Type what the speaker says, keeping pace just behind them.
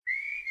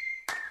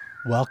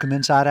Welcome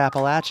inside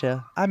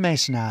Appalachia. I'm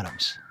Mason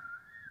Adams.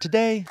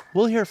 Today,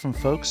 we'll hear from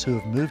folks who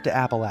have moved to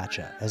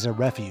Appalachia as a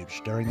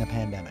refuge during the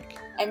pandemic.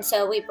 And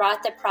so we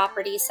brought the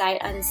property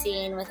sight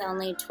unseen with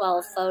only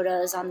 12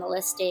 photos on the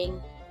listing.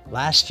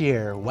 Last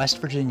year, West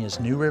Virginia's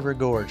New River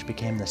Gorge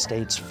became the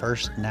state's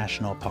first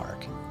national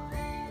park.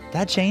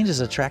 That change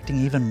is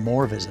attracting even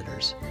more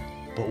visitors.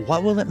 But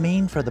what will it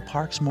mean for the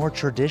park's more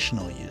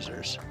traditional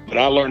users? But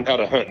I learned how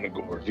to hunt in the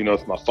gorge.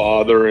 It's my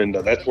father, and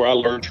that's where I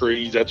learned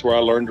trees. That's where I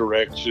learned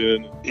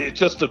direction. It's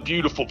just a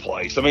beautiful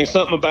place.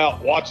 Something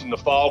about watching the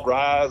fog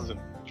rise and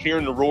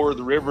hearing the roar of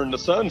the river and the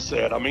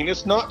sunset.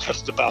 It's not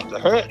just about the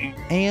hunting.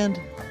 And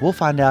we'll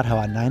find out how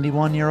a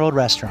 91-year-old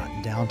restaurant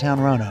in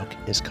downtown Roanoke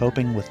is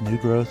coping with new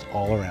growth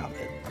all around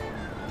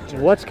it.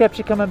 What's kept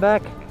you coming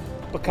back?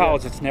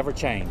 Because it's never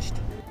changed.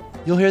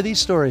 You'll hear these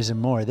stories and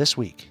more this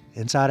week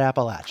inside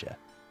Appalachia.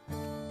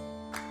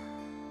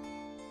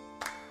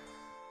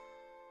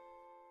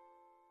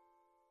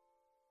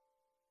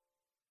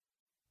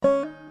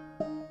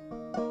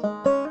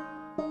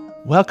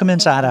 Welcome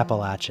inside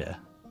Appalachia.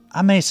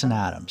 I'm Mason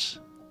Adams.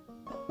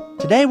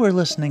 Today we're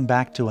listening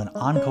back to an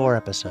encore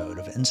episode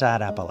of Inside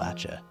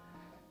Appalachia.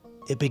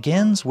 It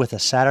begins with a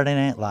Saturday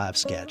Night Live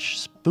sketch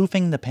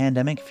spoofing the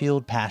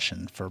pandemic-fueled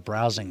passion for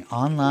browsing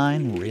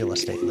online real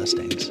estate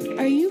listings.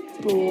 Are you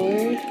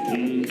bored?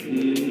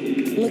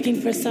 Looking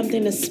for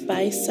something to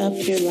spice up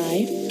your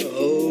life?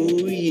 Oh,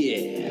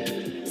 yeah.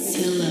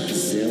 Zillow.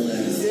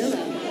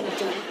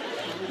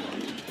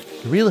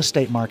 The real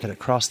estate market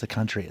across the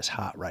country is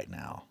hot right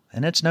now,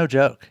 and it's no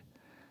joke,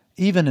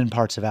 even in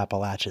parts of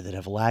Appalachia that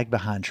have lagged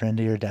behind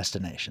trendier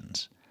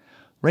destinations.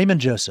 Raymond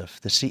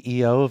Joseph, the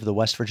CEO of the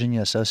West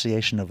Virginia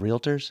Association of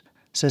Realtors,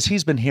 says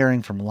he's been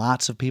hearing from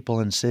lots of people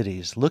in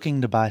cities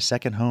looking to buy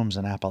second homes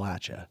in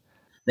Appalachia.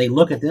 They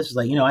look at this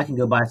like, I can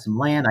go buy some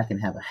land, I can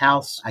have a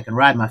house, I can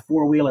ride my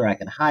four-wheeler, I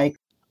can hike.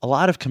 A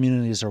lot of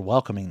communities are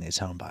welcoming these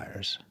home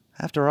buyers.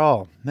 After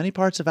all, many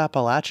parts of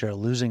Appalachia are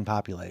losing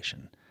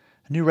population.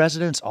 New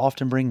residents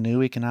often bring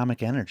new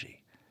economic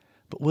energy.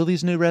 But will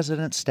these new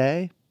residents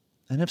stay?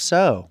 And if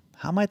so,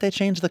 how might they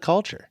change the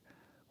culture?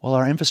 Will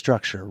our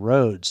infrastructure,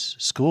 roads,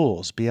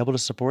 schools be able to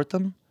support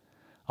them?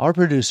 Our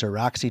producer,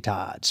 Roxy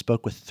Todd,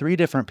 spoke with 3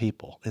 different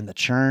people in the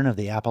churn of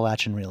the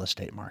Appalachian real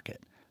estate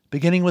market,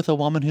 beginning with a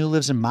woman who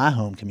lives in my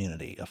home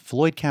community of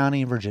Floyd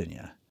County,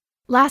 Virginia.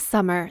 Last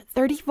summer,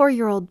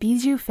 34-year-old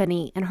Bijou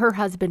Finney and her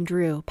husband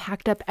Drew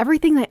packed up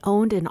everything they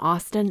owned in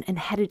Austin and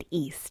headed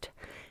east.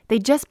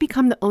 They'd just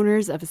become the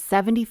owners of a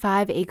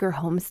 75-acre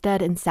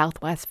homestead in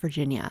southwest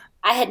Virginia.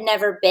 I had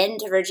never been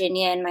to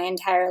Virginia in my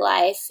entire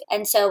life,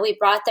 and so we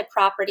brought the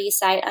property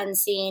sight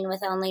unseen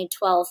with only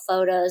 12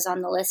 photos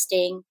on the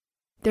listing.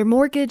 Their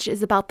mortgage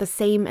is about the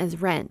same as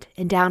rent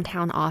in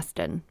downtown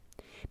Austin.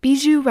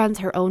 Bijou runs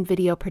her own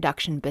video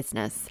production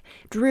business.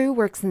 Drew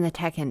works in the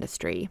tech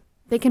industry.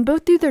 They can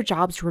both do their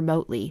jobs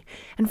remotely,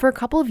 and for a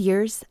couple of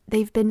years,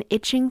 they've been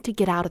itching to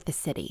get out of the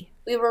city.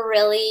 We were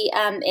really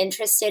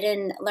interested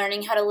in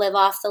learning how to live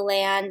off the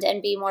land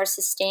and be more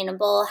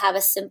sustainable, have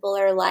a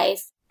simpler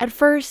life. At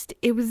first,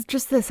 it was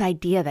just this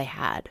idea they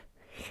had.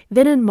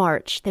 Then in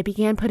March, they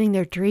began putting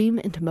their dream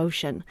into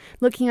motion,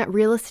 looking at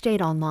real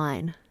estate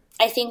online.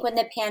 I think when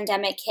the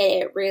pandemic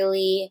hit, it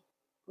really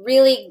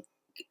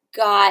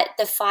got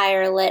the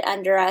fire lit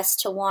under us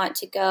to want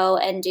to go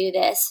and do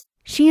this.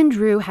 She and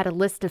Drew had a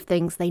list of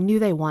things they knew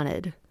they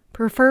wanted.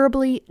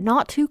 Preferably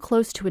not too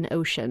close to an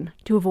ocean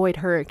to avoid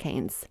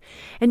hurricanes,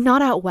 and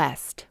not out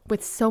west,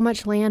 with so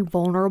much land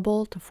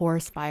vulnerable to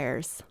forest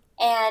fires.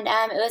 And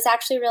it was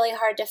actually really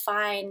hard to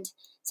find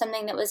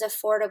something that was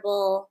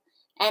affordable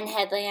and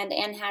had land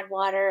and had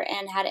water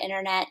and had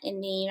internet in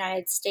the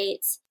United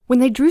States. When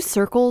they drew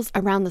circles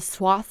around the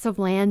swaths of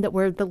land that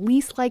were the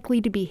least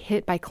likely to be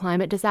hit by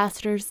climate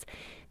disasters,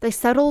 they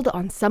settled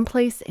on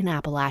someplace in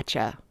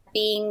Appalachia.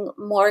 Being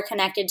more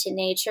connected to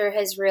nature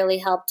has really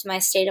helped my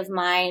state of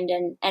mind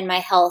and my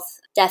health,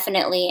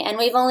 definitely. And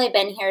we've only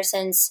been here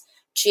since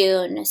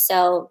June,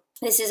 so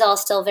this is all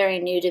still very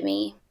new to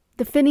me.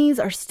 The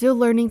Finneys are still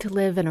learning to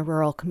live in a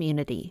rural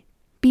community.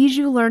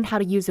 Bijou learned how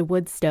to use a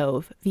wood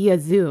stove via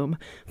Zoom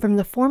from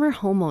the former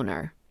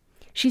homeowner.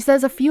 She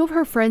says a few of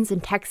her friends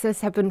in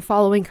Texas have been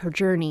following her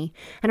journey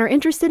and are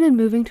interested in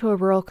moving to a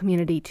rural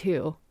community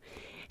too.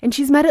 And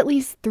she's met at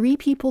least 3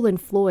 people in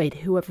Floyd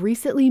who have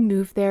recently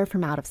moved there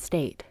from out of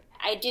state.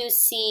 I do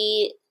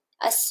see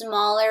a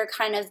smaller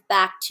kind of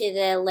back to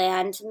the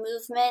land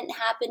movement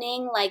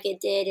happening like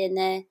it did in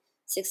the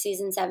 60s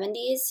and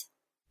 70s.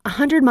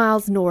 100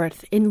 miles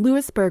north in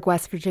Lewisburg,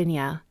 West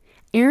Virginia,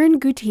 Erin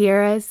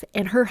Gutierrez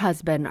and her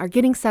husband are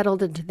getting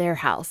settled into their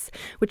house,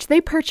 which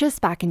they purchased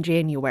back in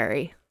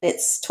January.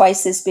 It's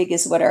twice as big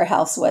as what our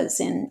house was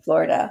in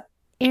Florida.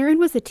 Erin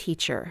was a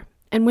teacher.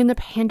 And when the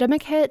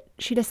pandemic hit,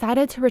 she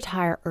decided to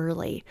retire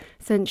early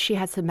since she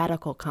had some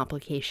medical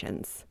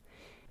complications.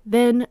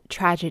 Then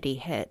tragedy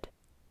hit.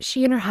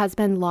 She and her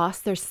husband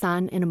lost their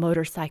son in a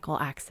motorcycle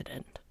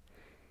accident.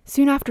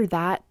 Soon after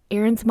that,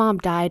 Erin's mom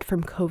died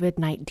from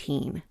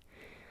COVID-19.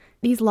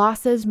 These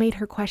losses made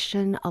her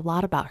question a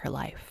lot about her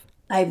life.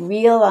 I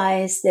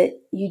realized that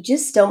you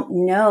just don't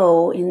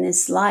know in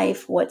this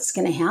life what's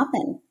going to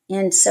happen.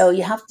 And so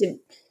you have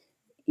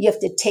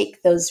to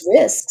take those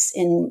risks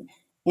and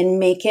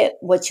make it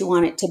what you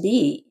want it to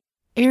be.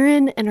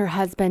 Erin and her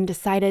husband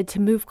decided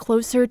to move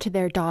closer to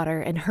their daughter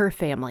and her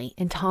family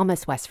in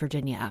Thomas, West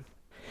Virginia.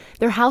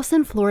 Their house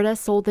in Florida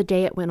sold the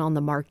day it went on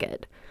the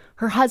market.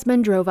 Her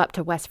husband drove up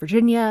to West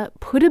Virginia,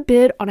 put a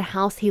bid on a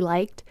house he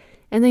liked,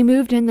 and they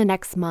moved in the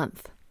next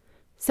month.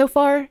 So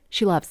far,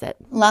 she loves it.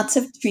 Lots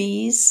of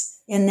trees,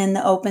 and then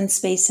the open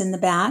space in the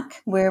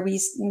back where we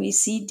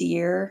see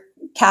deer,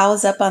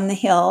 cows up on the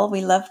hill.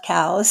 We love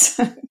cows.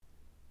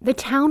 The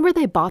town where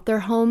they bought their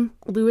home,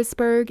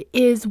 Lewisburg,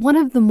 is one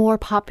of the more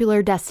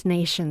popular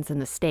destinations in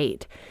the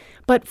state.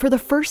 But for the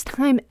first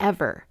time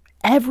ever,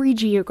 every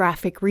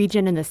geographic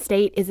region in the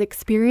state is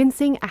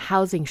experiencing a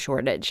housing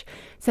shortage,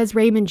 says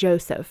Raymond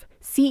Joseph,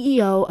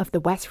 CEO of the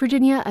West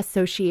Virginia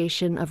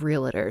Association of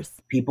Realtors.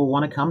 People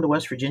want to come to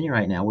West Virginia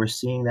right now. We're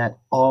seeing that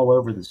all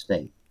over the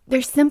state.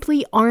 There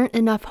simply aren't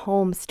enough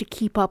homes to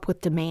keep up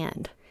with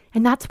demand.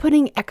 And that's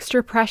putting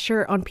extra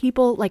pressure on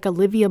people like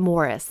Olivia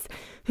Morris,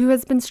 who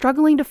has been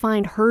struggling to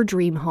find her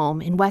dream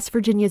home in West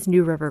Virginia's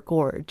New River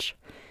Gorge.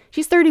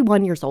 She's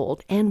 31 years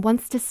old and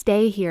wants to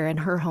stay here in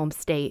her home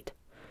state.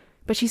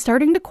 But she's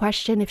starting to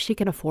question if she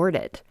can afford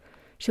it.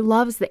 She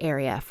loves the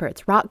area for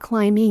its rock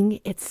climbing,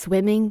 its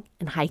swimming,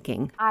 and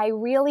hiking. I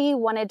really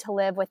wanted to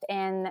live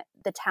within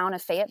the town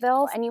of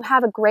Fayetteville, and you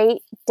have a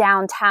great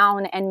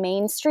downtown and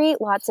Main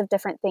Street, lots of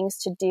different things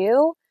to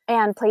do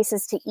and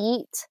places to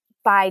eat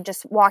by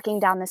just walking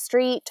down the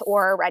street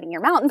or riding your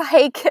mountain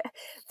bike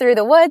through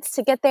the woods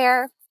to get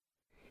there.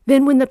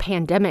 Then when the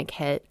pandemic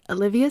hit,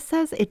 Olivia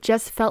says it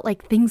just felt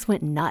like things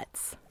went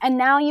nuts. And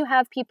now you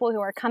have people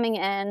who are coming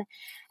in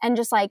and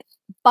just like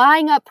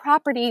buying up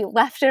property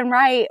left and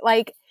right,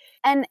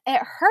 and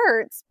it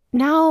hurts.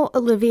 Now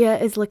Olivia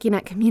is looking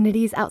at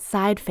communities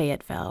outside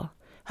Fayetteville,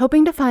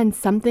 hoping to find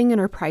something in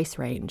her price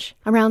range,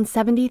 around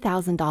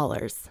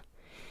 $70,000.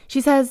 She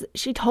says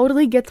she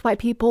totally gets why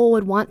people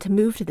would want to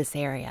move to this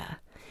area.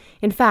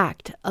 In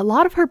fact, a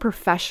lot of her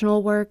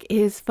professional work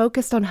is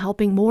focused on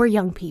helping more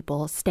young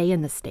people stay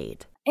in the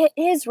state. It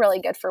is really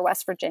good for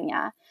West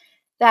Virginia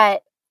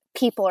that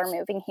people are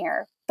moving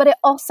here, but it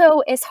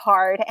also is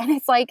hard. And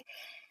it's like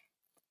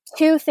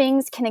two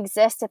things can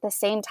exist at the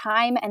same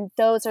time, and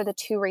those are the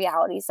two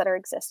realities that are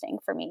existing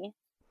for me.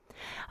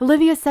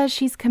 Olivia says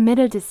she's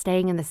committed to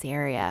staying in this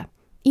area,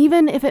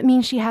 even if it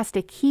means she has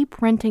to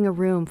keep renting a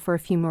room for a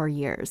few more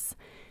years.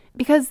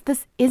 Because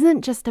this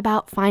isn't just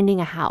about finding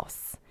a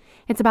house.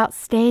 It's about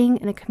staying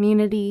in a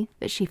community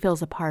that she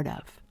feels a part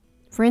of.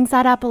 For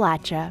Inside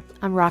Appalachia,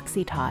 I'm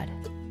Roxy Todd.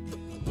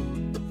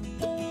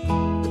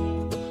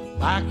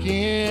 Back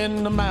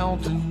in the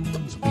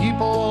mountains,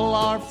 people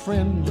are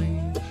friendly.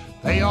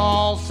 They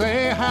all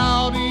say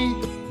howdy,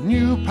 and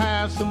you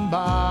pass them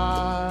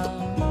by.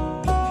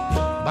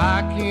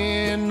 Back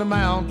in the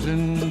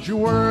mountains, your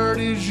word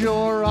is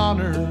your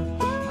honor.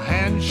 A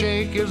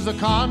handshake is the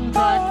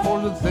contract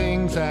for the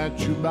things that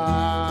you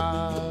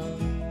buy.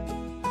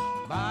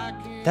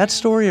 That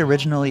story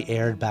originally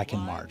aired back in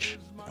March.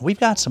 We've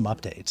got some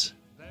updates.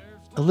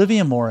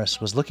 Olivia Morris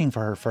was looking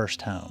for her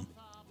first home.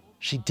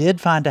 She did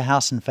find a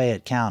house in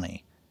Fayette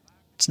County.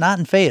 It's not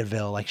in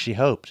Fayetteville like she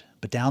hoped,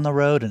 but down the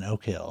road in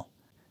Oak Hill.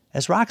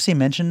 As Roxy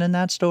mentioned in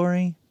that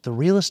story, the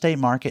real estate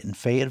market in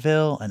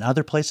Fayetteville and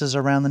other places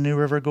around the New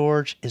River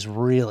Gorge is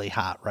really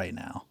hot right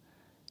now.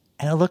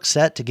 And it looks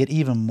set to get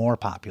even more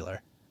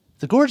popular.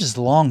 The gorge has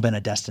long been a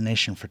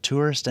destination for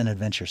tourists and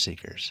adventure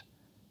seekers.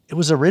 It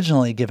was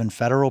originally given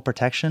federal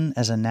protection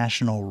as a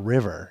national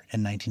river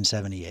in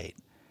 1978.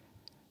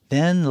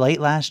 Then, late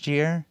last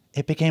year,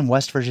 it became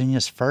West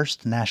Virginia's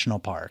first national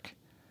park.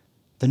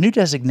 The new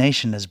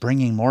designation is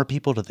bringing more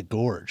people to the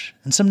gorge,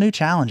 and some new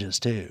challenges,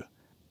 too.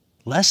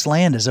 Less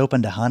land is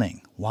open to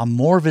hunting, while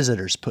more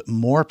visitors put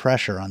more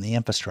pressure on the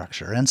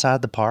infrastructure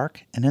inside the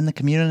park and in the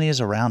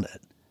communities around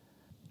it.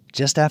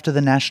 Just after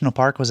the national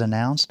park was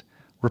announced,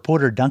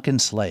 reporter Duncan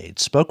Slade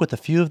spoke with a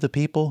few of the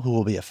people who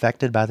will be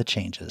affected by the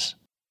changes.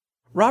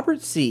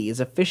 Robert C. is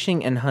a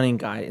fishing and hunting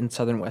guide in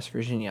southern West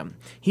Virginia.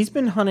 He's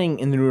been hunting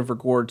in the New River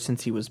Gorge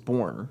since he was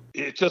born.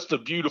 It's just a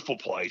beautiful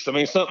place. I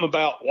mean, something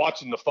about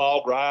watching the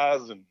fog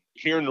rise and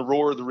hearing the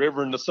roar of the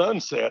river and the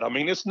sunset. I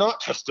mean, it's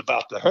not just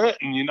about the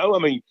hunting, you know.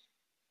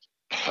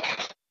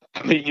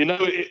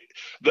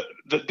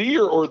 The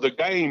deer or the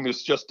game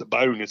is just a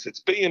bonus. It's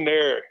being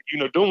there,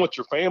 doing what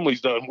your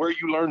family's done, where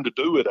you learn to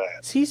do it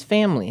at. C's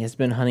family has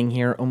been hunting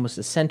here almost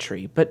a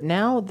century, but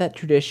now that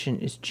tradition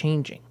is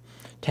changing.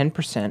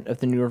 10% of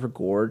the New River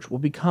Gorge will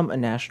become a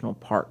national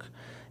park.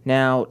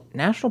 Now,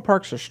 national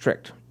parks are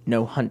strict,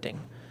 no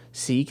hunting.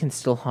 C can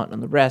still hunt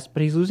on the rest,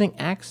 but he's losing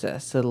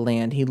access to the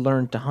land he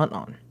learned to hunt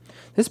on.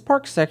 This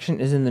park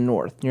section is in the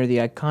north, near the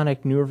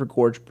iconic New River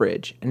Gorge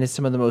Bridge, and is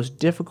some of the most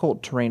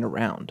difficult terrain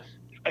around.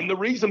 And the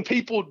reason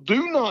people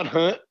do not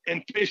hunt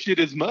and fish it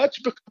as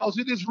much, because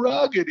it is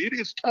rugged. It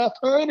is tough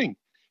hunting.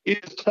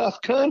 It is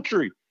tough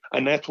country.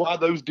 And that's why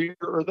those deer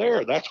are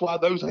there. That's why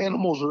those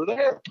animals are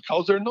there,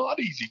 because they're not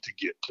easy to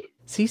get to.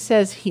 He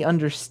says he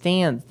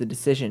understands the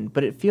decision,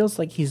 but it feels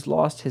like he's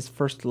lost his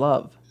first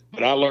love.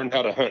 But I learned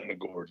how to hunt in the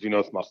gorge.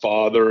 It's my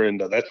father, and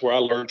that's where I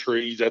learned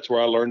trees. That's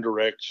where I learned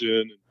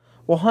direction.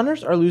 While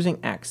hunters are losing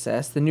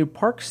access, the new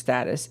park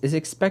status is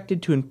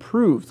expected to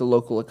improve the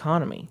local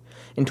economy.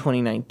 In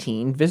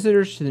 2019,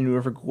 visitors to the New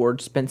River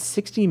Gorge spent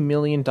 $60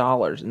 million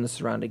in the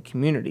surrounding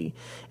community,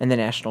 and the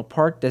national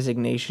park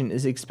designation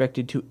is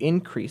expected to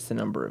increase the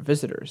number of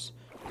visitors.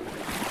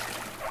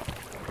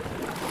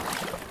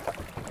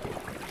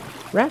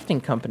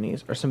 Rafting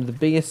companies are some of the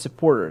biggest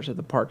supporters of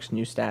the park's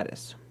new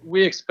status.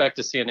 We expect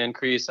to see an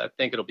increase. I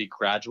think it'll be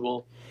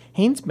gradual.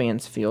 Haynes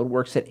Mansfield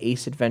works at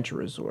Ace Adventure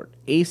Resort.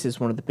 Ace is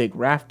one of the big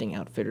rafting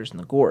outfitters in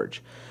the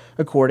gorge.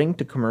 According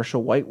to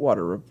commercial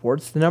whitewater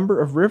reports, the number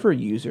of river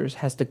users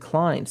has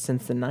declined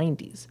since the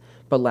 90s,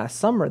 but last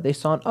summer they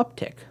saw an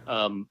uptick.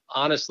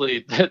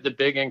 Honestly, the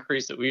big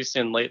increase that we've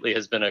seen lately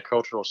has been a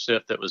cultural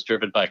shift that was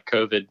driven by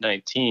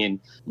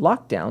COVID-19.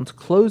 Lockdowns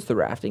closed the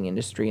rafting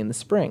industry in the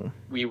spring.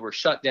 We were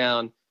shut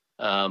down.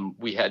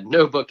 We had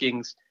no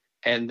bookings.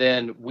 And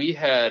then we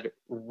had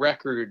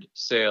record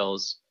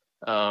sales,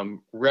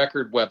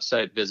 record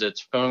website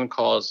visits, phone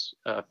calls,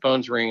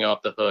 phones ringing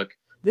off the hook.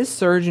 This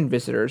surge in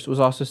visitors was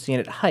also seen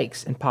at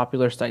hikes and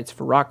popular sites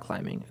for rock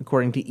climbing,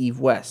 according to Eve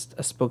West,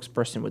 a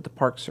spokesperson with the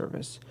Park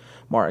Service.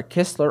 Mara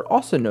Kistler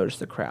also noticed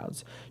the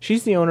crowds.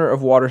 She's the owner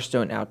of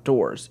Waterstone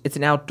Outdoors. It's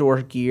an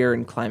outdoor gear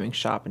and climbing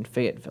shop in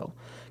Fayetteville.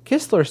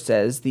 Kistler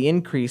says the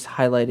increase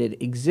highlighted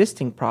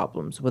existing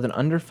problems with an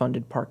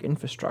underfunded park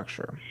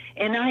infrastructure.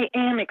 And I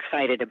am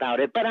excited about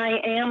it, but I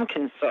am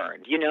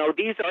concerned.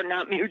 These are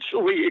not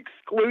mutually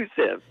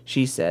exclusive.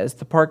 She says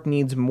the park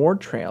needs more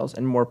trails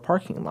and more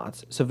parking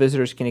lots so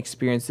visitors can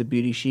experience the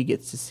beauty she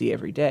gets to see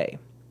every day.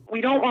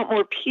 We don't want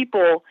more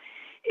people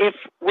if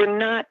we're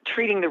not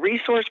treating the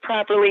resource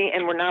properly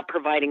and we're not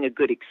providing a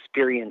good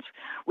experience.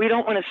 We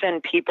don't want to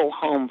send people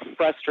home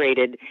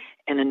frustrated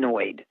and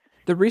annoyed.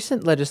 The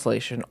recent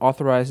legislation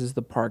authorizes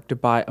the park to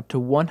buy up to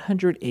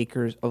 100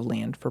 acres of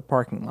land for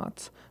parking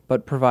lots,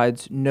 but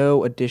provides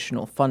no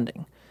additional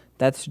funding.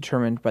 That's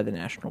determined by the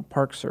National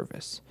Park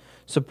Service.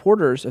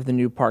 Supporters of the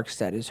new park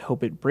status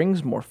hope it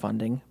brings more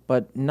funding,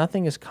 but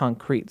nothing is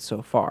concrete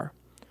so far.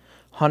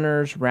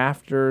 Hunters,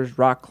 rafters,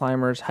 rock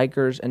climbers,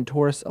 hikers, and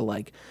tourists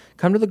alike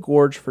come to the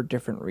gorge for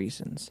different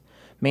reasons.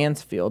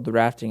 Mansfield, the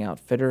rafting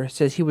outfitter,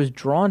 says he was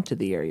drawn to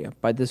the area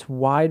by this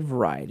wide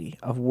variety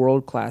of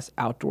world-class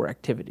outdoor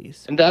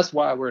activities. And that's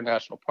why we're a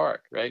national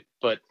park, right?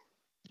 But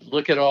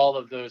look at all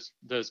of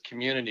those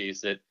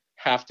communities that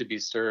have to be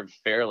served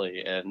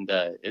fairly, and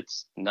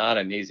it's not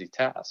an easy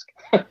task.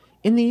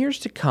 In the years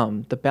to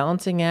come, the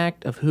balancing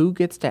act of who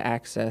gets to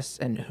access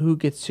and who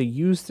gets to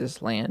use this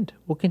land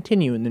will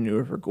continue in the New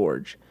River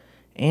Gorge,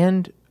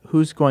 and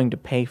who's going to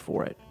pay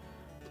for it.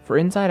 For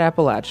Inside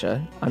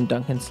Appalachia, I'm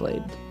Duncan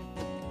Slade.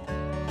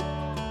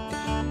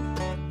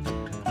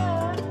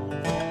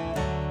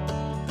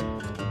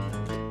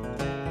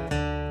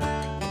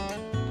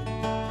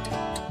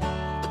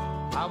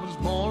 I was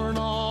born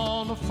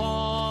on a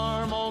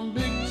farm on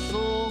Big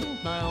Soul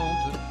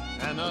Mountain,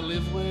 and I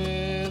lived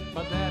with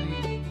my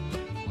daddy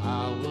when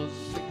I was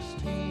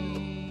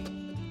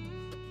 16.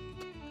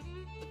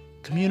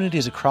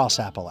 Communities across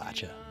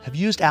Appalachia have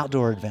used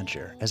outdoor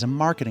adventure as a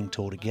marketing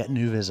tool to get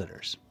new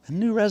visitors, and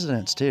new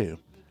residents too.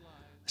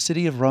 The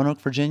city of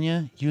Roanoke,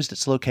 Virginia used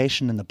its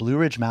location in the Blue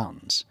Ridge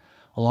Mountains,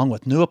 along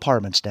with new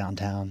apartments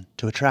downtown,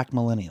 to attract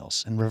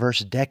millennials and reverse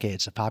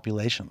decades of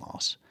population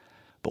loss.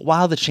 But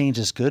while the change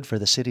is good for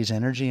the city's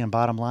energy and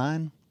bottom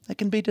line, it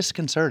can be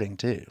disconcerting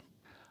too.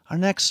 Our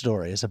next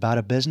story is about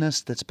a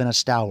business that's been a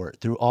stalwart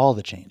through all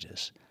the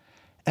changes.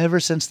 Ever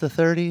since the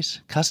 30s,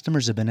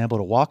 customers have been able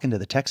to walk into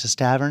the Texas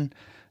Tavern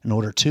and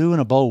order 2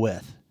 and a bowl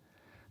with.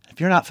 If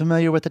you're not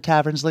familiar with the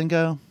tavern's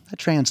lingo, that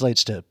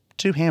translates to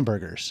 2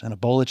 hamburgers and a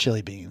bowl of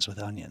chili beans with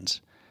onions.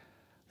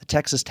 The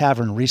Texas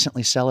Tavern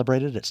recently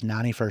celebrated its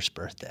 91st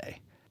birthday.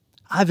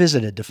 I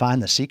visited to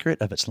find the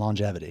secret of its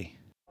longevity.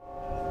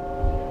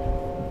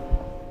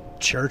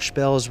 Church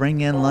bells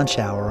ring in lunch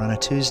hour on a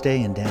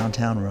Tuesday in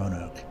downtown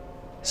Roanoke.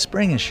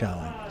 Spring is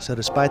showing, so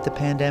despite the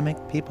pandemic,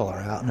 people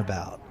are out and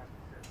about.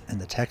 And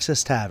the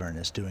Texas Tavern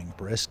is doing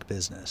brisk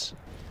business.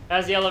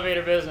 How's the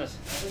elevator business?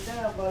 Up and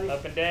down, buddy.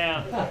 Up and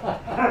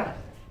down.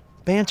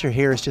 Banter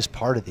here is just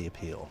part of the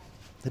appeal.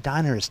 The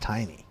diner is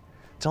tiny.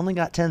 It's only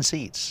got 10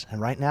 seats, and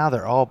right now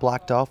they're all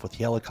blocked off with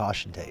yellow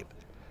caution tape.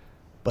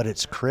 But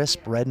its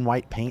crisp red and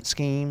white paint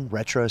scheme,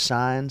 retro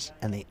signs,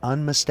 and the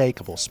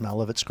unmistakable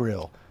smell of its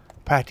grill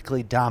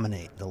practically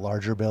dominate the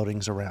larger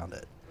buildings around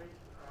it.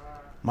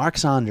 Mark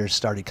Saunders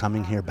started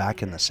coming here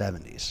back in the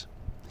 70s.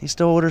 He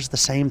still orders the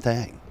same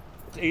thing.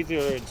 Either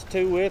it's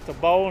 2 with a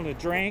bowl and a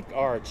drink,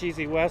 or a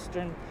cheesy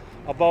western,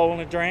 a bowl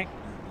and a drink.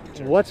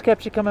 What's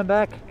kept you coming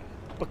back?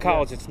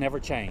 Because it's never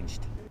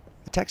changed.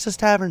 The Texas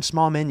Tavern's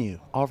small menu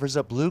offers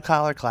up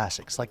blue-collar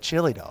classics like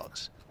chili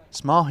dogs,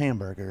 small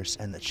hamburgers,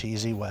 and the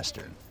cheesy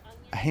western,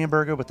 a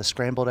hamburger with a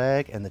scrambled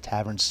egg and the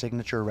tavern's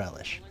signature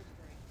relish.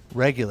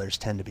 Regulars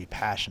tend to be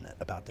passionate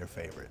about their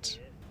favorites.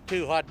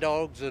 2 hot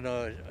dogs and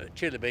a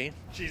chili bean.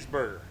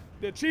 Cheeseburger.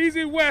 The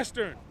Cheesy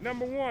Western,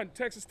 #1,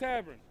 Texas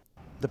Tavern.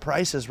 The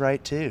price is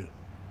right, too.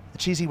 The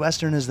Cheesy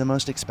Western is the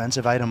most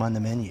expensive item on the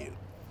menu,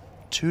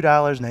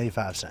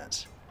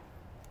 $2.85.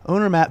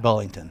 Owner Matt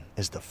Bullington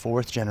is the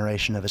 4th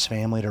generation of his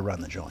family to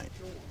run the joint.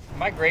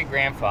 My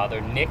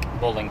great-grandfather, Nick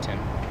Bullington,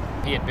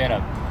 he had been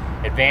an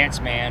advance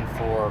man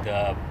for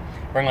the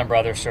Ringling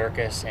Brothers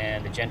Circus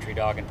and the Gentry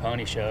Dog and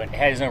Pony Show, and he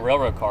had his own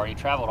railroad car, and he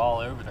traveled all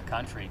over the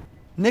country.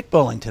 Nick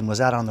Bullington was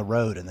out on the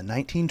road in the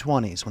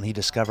 1920s when he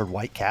discovered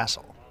White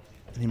Castle,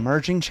 an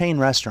emerging chain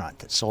restaurant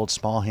that sold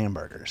small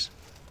hamburgers,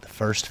 the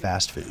first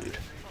fast food.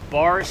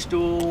 Bar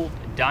stool,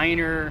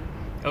 diner,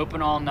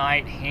 open all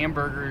night,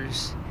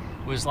 hamburgers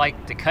was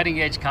like the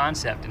cutting-edge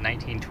concept in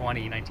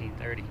 1920,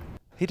 1930.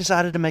 He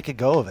decided to make a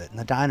go of it in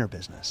the diner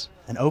business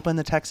and opened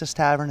the Texas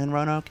Tavern in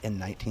Roanoke in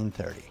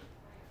 1930.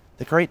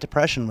 The Great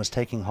Depression was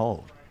taking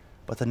hold,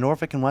 but the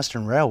Norfolk and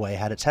Western Railway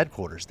had its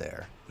headquarters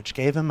there, which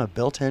gave him a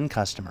built-in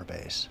customer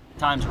base.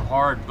 Times were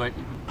hard, but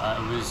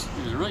it was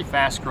a really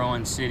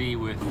fast-growing city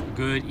with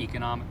good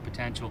economic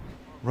potential.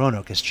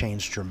 Roanoke has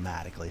changed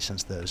dramatically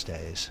since those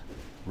days.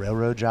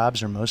 Railroad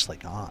jobs are mostly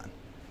gone.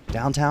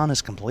 Downtown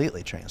is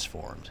completely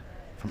transformed,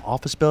 from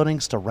office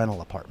buildings to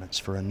rental apartments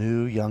for a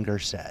new, younger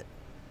set.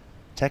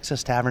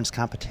 Texas Tavern's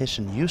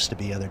competition used to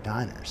be other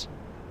diners.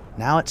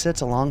 Now it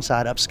sits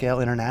alongside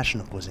upscale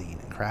international cuisine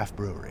and craft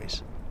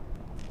breweries.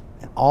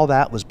 And all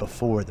that was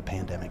before the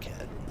pandemic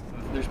hit.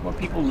 There's more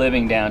people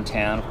living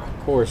downtown. Of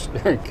course,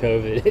 during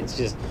COVID,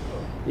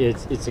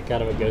 it's a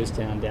kind of a ghost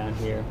town down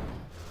here.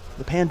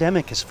 The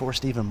pandemic has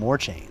forced even more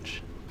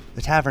change.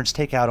 The tavern's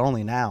takeout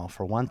only now,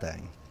 for one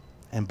thing,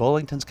 and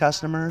Bullington's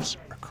customers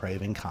are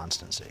craving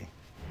constancy.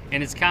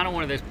 And it's kind of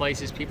one of those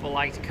places people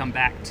like to come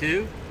back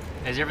to.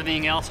 As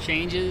everything else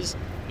changes,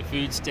 the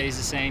food stays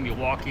the same. You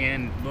walk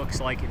in, it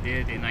looks like it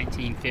did in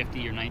 1950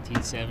 or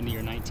 1970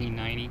 or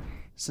 1990.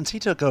 Since he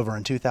took over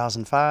in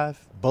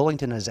 2005,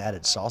 Bullington has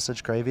added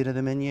sausage gravy to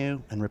the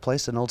menu and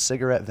replaced an old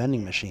cigarette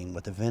vending machine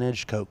with a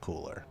vintage Coke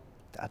cooler.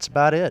 That's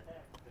about it.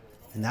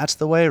 And that's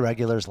the way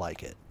regulars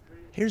like it.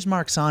 Here's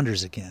Mark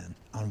Saunders again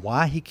on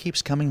why he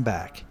keeps coming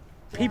back.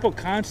 People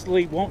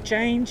constantly want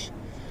change,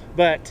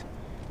 but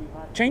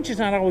change is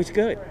not always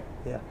good.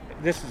 Yeah.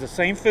 This is the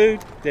same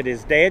food that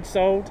his dad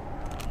sold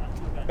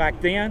back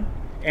then,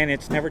 and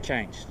it's never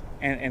changed.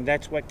 And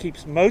that's what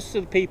keeps most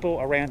of the people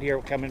around here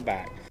coming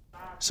back.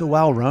 So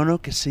while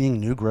Roanoke is seeing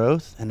new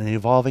growth and an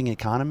evolving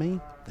economy,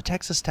 the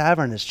Texas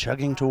Tavern is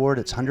chugging toward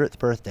its 100th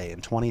birthday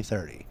in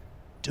 2030,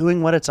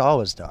 doing what it's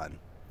always done,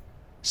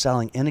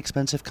 selling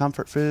inexpensive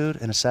comfort food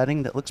in a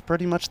setting that looks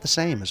pretty much the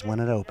same as when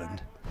it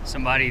opened.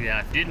 Somebody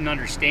that didn't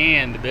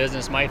understand the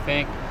business might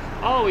think,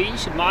 oh, you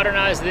should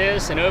modernize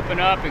this and open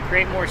up and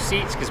create more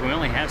seats because we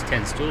only have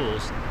 10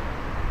 stools.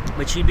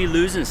 But you'd be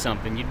losing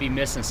something. You'd be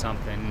missing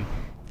something.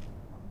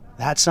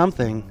 That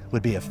something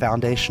would be a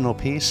foundational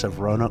piece of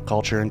Roanoke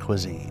culture and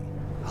cuisine,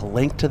 a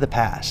link to the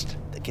past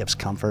that gives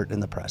comfort in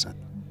the present.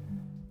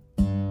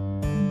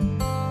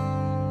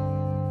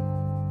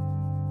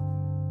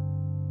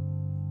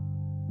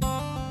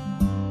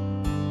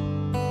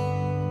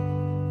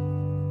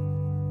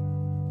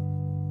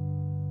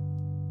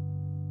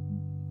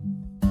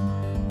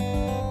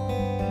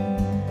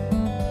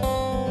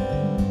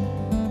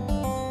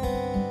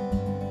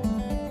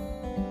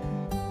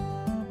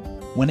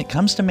 When it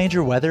comes to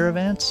major weather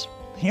events,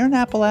 here in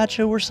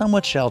Appalachia we're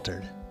somewhat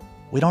sheltered.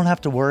 We don't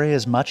have to worry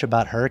as much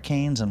about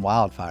hurricanes and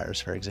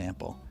wildfires, for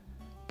example,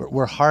 but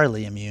we're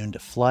hardly immune to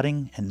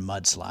flooding and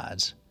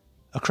mudslides.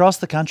 Across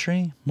the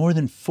country, more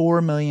than 4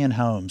 million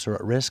homes are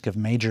at risk of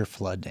major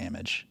flood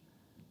damage.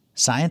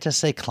 Scientists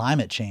say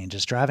climate change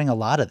is driving a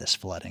lot of this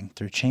flooding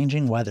through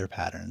changing weather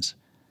patterns,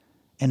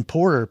 and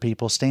poorer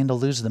people stand to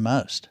lose the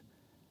most.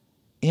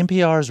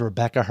 NPR's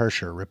Rebecca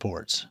Hersher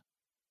reports.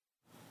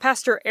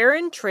 Pastor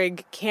Aaron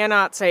Trigg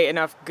cannot say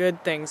enough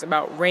good things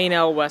about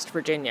Raynell, West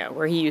Virginia,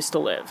 where he used to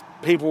live.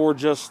 People were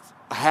just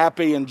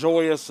happy and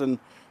joyous and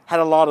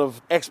had a lot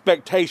of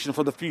expectation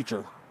for the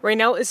future.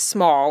 Raynell is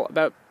small,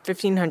 about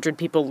 1,500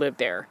 people live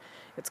there.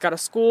 It's got a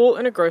school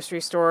and a grocery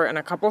store and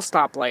a couple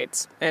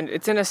stoplights, and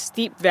it's in a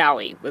steep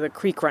valley with a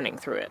creek running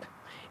through it.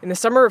 In the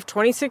summer of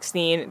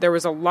 2016, there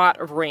was a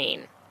lot of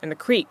rain, and the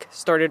creek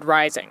started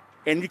rising.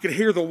 And you could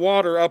hear the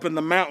water up in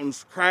the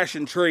mountains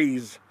crashing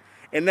trees.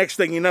 And next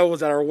thing you know, it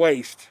was at our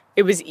waist.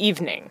 It was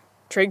evening.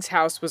 Trigg's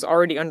house was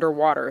already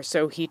underwater,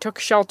 so he took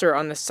shelter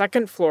on the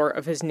second floor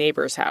of his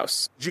neighbor's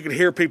house. You could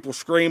hear people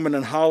screaming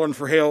and hollering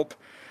for help.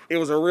 It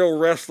was a real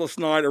restless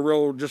night,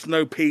 just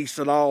no peace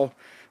at all.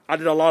 I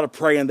did a lot of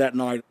praying that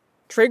night.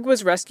 Trigg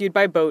was rescued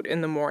by boat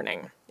in the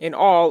morning. In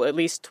all, at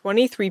least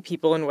 23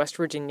 people in West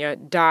Virginia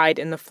died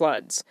in the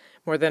floods.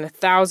 More than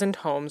 1,000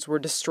 homes were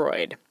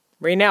destroyed.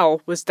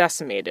 Raynell was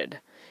decimated.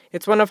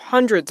 It's one of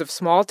hundreds of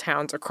small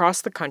towns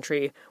across the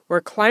country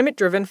where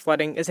climate-driven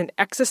flooding is an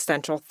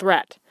existential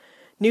threat.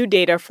 New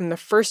data from the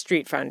First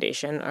Street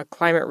Foundation, a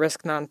climate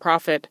risk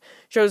nonprofit,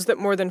 shows that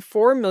more than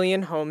 4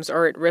 million homes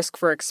are at risk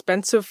for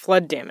expensive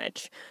flood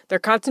damage. They're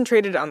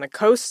concentrated on the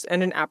coasts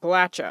and in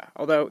Appalachia,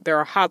 although there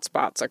are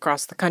hotspots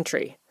across the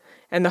country.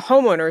 And the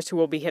homeowners who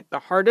will be hit the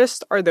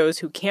hardest are those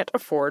who can't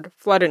afford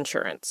flood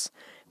insurance.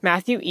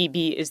 Matthew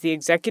Eby is the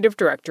executive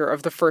director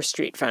of the First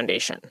Street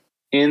Foundation.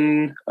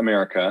 In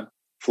America,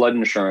 flood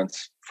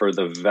insurance for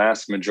the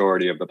vast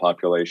majority of the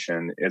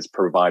population is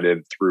provided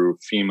through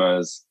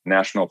FEMA's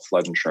National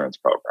Flood Insurance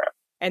Program.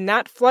 And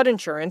that flood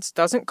insurance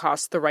doesn't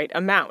cost the right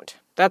amount.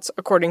 That's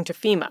according to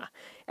FEMA.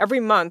 Every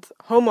month,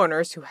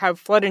 homeowners who have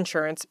flood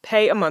insurance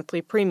pay a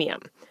monthly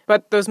premium.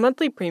 But those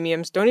monthly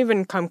premiums don't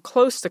even come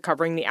close to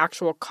covering the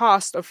actual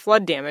cost of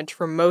flood damage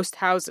for most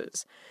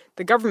houses.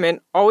 The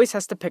government always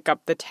has to pick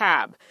up the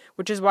tab,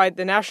 which is why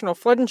the National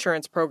Flood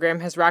Insurance Program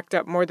has racked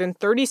up more than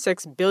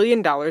 $36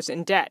 billion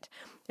in debt.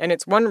 And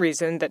it's one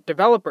reason that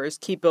developers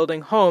keep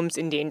building homes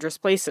in dangerous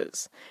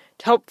places.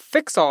 To help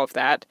fix all of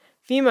that,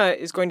 FEMA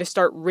is going to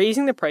start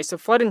raising the price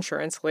of flood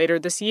insurance later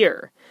this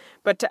year.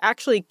 But to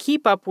actually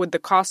keep up with the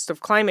cost of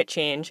climate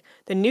change,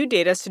 the new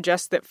data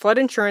suggests that flood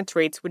insurance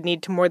rates would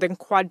need to more than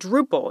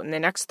quadruple in the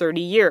next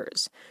 30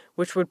 years,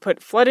 which would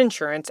put flood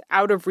insurance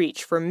out of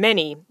reach for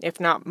many, if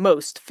not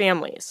most,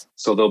 families.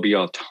 So there'll be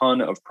a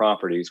ton of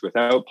properties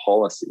without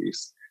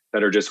policies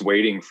that are just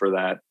waiting for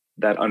that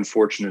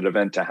unfortunate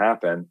event to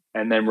happen.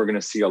 And then we're going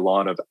to see a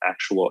lot of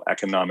actual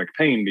economic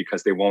pain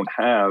because they won't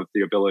have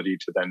the ability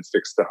to then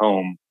fix the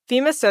home.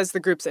 FEMA says the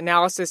group's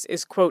analysis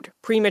is, quote,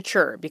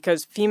 premature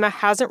because FEMA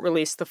hasn't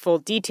released the full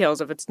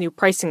details of its new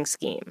pricing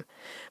scheme.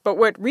 But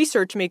what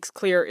research makes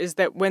clear is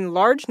that when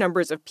large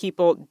numbers of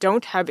people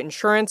don't have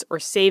insurance or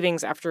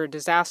savings after a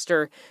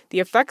disaster, the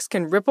effects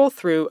can ripple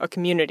through a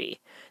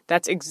community.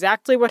 That's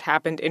exactly what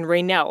happened in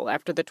Raynell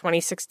after the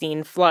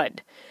 2016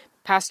 flood.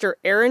 Pastor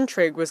Aaron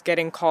Trigg was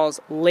getting calls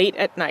late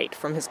at night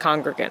from his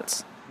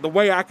congregants. The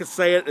way I could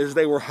say it is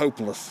they were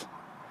hopeless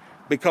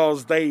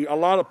because a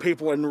lot of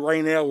people in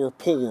Raynell were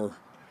poor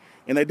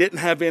and they didn't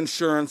have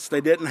insurance.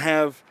 They didn't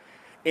have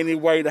any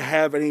way to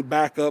have any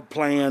backup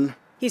plan.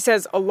 He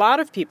says a lot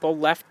of people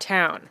left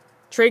town.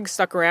 Trigg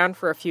stuck around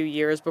for a few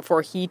years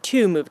before he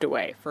too moved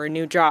away for a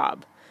new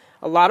job.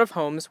 A lot of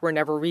homes were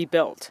never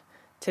rebuilt.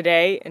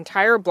 Today,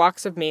 entire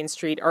blocks of Main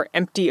Street are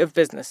empty of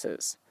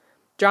businesses.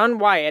 John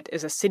Wyatt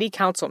is a city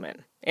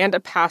councilman and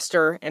a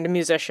pastor and a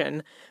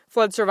musician,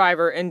 flood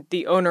survivor, and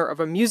the owner of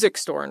a music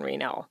store in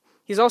Raynell.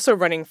 He's also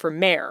running for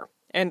mayor,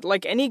 and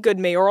like any good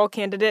mayoral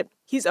candidate,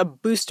 he's a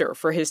booster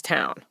for his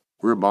town.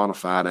 We're a bona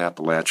fide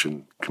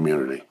Appalachian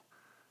community,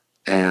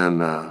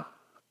 and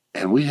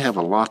we have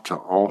a lot to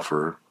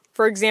offer.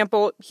 For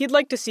example, he'd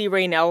like to see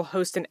Raynell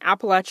host an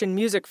Appalachian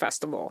music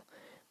festival.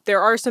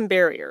 There are some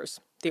barriers.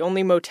 The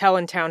only motel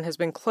in town has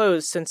been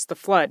closed since the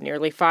flood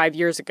nearly 5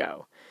 years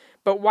ago.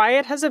 But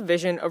Wyatt has a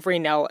vision of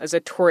Raynell as a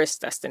tourist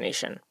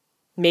destination.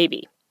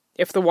 Maybe,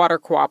 if the water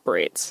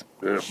cooperates.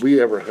 If we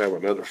ever have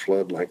another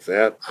flood like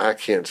that, I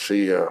can't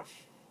see, I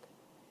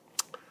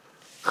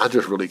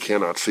just really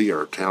cannot see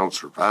our town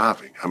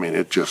surviving. I mean,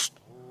 it just...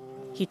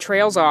 He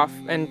trails off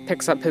and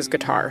picks up his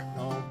guitar.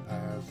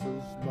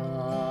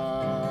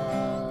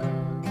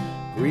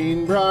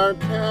 Greenbrier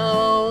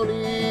County,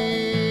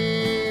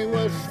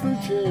 West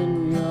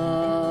Virginia,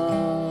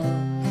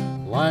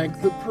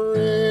 like the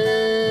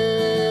Prince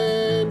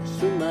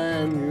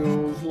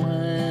Emmanuel's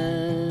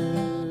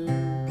land,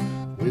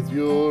 with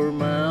your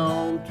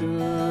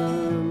mountain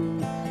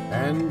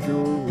and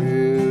your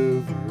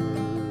river,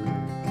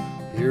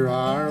 here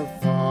our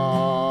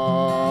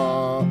fathers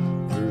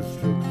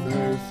took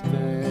their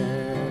stand.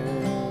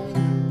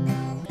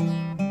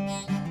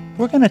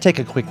 We're going to take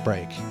a quick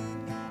break.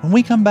 When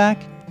we come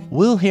back,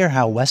 we'll hear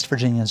how West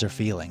Virginians are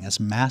feeling as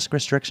mask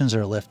restrictions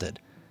are lifted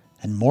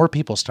and more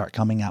people start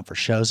coming out for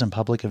shows and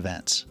public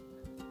events.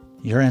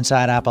 You're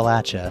Inside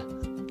Appalachia.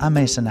 I'm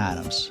Mason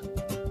Adams.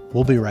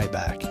 We'll be right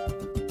back.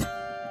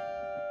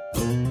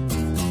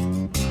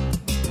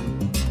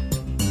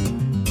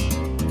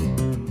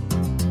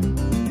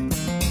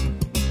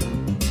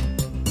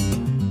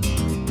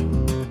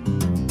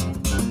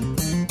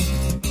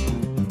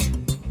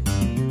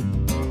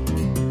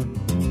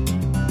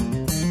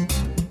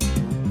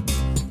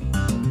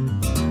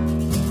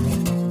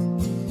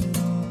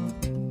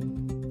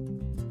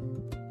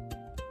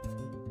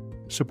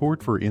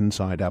 Support for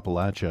Inside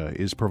Appalachia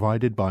is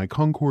provided by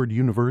Concord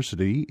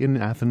University in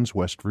Athens,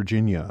 West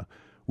Virginia,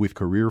 with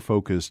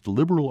career-focused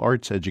liberal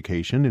arts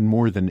education in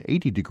more than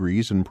 80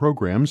 degrees and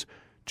programs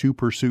to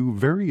pursue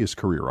various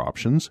career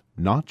options,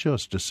 not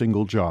just a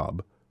single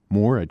job.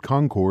 More at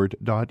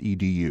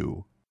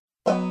concord.edu.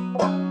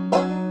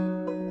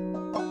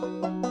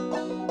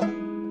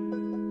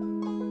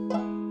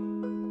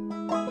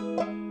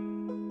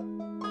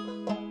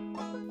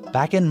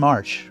 Back in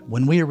March,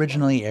 when we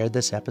originally aired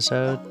this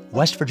episode,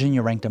 West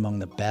Virginia ranked among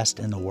the best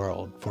in the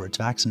world for its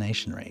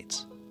vaccination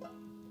rates.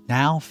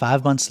 Now,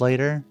 5 months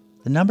later,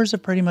 the numbers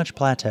have pretty much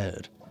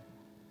plateaued.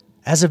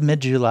 As of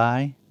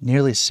mid-July,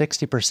 nearly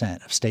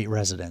 60% of state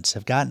residents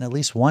have gotten at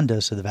least one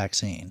dose of the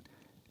vaccine,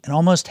 and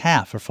almost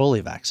half are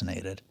fully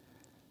vaccinated.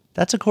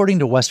 That's according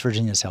to West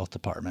Virginia's health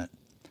department.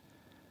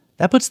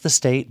 That puts the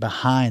state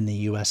behind the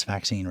U.S.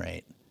 vaccine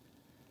rate.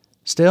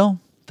 Still,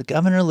 the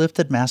governor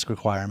lifted mask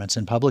requirements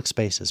in public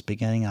spaces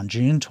beginning on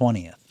June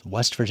 20th,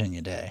 West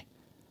Virginia Day.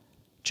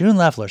 June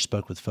Leffler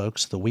spoke with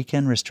folks the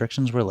weekend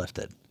restrictions were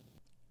lifted.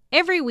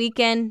 Every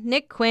weekend,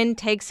 Nick Quinn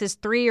takes his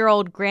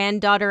 3-year-old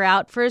granddaughter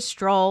out for a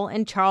stroll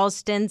in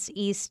Charleston's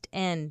East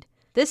End.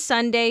 This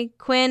Sunday,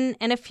 Quinn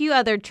and a few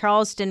other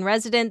Charleston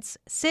residents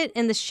sit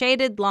in the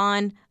shaded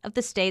lawn of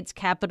the state's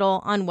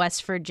capital on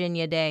West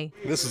Virginia Day.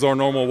 This is our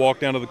normal walk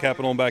down to the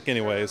Capitol and back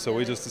anyway, so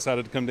we just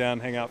decided to come down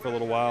and hang out for a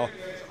little while.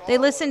 They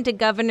listen to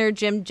Governor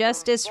Jim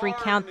Justice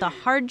recount the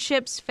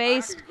hardships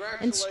faced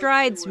and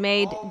strides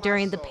made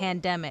during the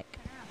pandemic.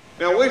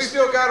 Now, we've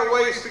still got a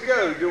ways to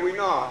go, do we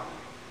not?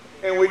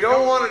 And we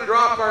don't want to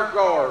drop our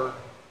guard.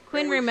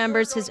 Quinn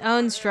remembers his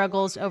own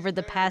struggles over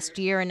the past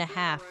year and a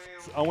half.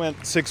 I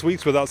went 6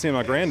 weeks without seeing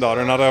my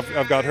granddaughter, and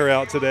I've got her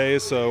out today,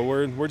 so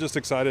we're just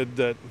excited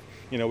that,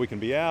 you know, we can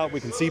be out, we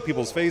can see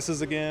people's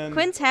faces again.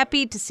 Quinn's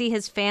happy to see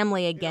his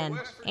family again,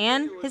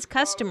 and his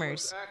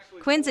customers.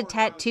 Quinn's a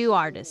tattoo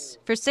artist.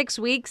 For 6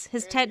 weeks,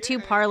 his tattoo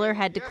parlor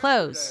had to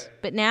close,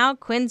 but now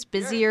Quinn's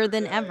busier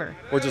than ever.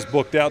 We're just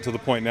booked out to the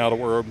point now that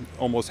we're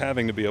almost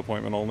having to be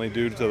appointment only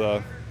due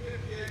to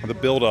the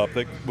buildup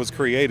that was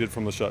created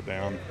from the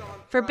shutdown.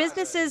 For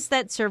businesses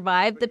that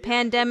survived the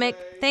pandemic,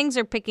 things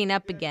are picking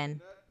up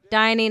again.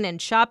 Dining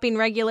and shopping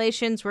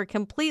regulations were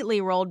completely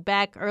rolled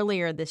back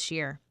earlier this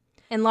year.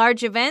 And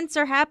large events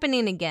are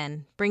happening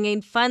again,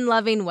 bringing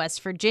fun-loving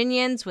West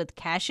Virginians with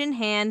cash in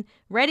hand,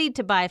 ready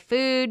to buy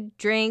food,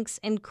 drinks,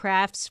 and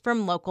crafts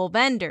from local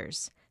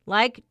vendors,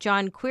 like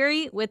John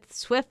Query with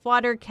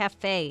Swiftwater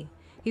Cafe.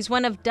 He's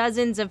one of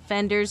dozens of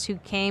vendors who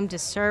came to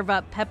serve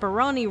up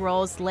pepperoni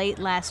rolls late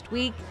last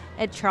week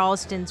at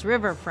Charleston's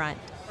riverfront.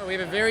 We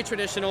have a very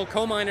traditional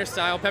coal miner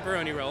style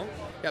pepperoni roll.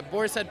 We got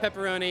boar's head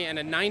pepperoni and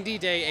a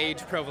 90-day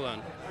aged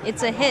provolone.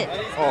 It's a hit.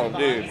 Oh,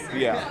 dude,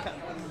 yeah.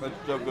 That's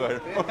so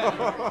good.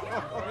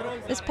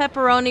 This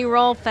pepperoni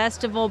roll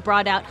festival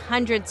brought out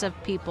hundreds of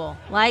people,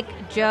 like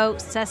Joe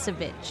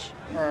Sesevich.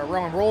 We're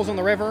rolling rolls on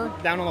the river,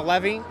 down on the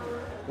levee,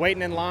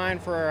 waiting in line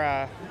for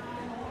a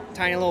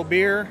tiny little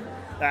beer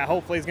that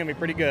hopefully is going to be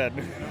pretty good.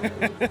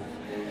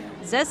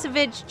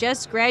 Zesevich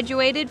just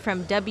graduated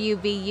from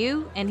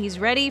WVU, and he's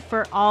ready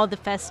for all the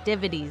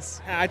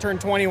festivities. I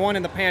turned 21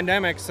 in the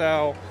pandemic,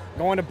 so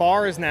going to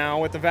bars now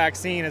with the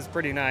vaccine is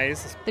pretty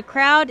nice. The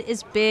crowd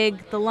is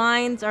big, the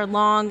lines are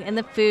long, and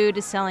the food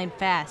is selling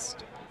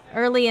fast.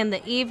 Early in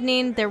the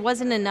evening, there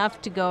wasn't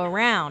enough to go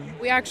around.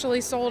 We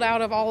actually sold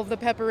out of all of the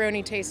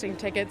pepperoni tasting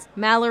tickets.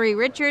 Mallory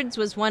Richards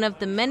was one of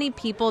the many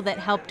people that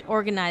helped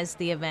organize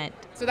the event.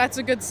 So that's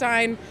a good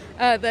sign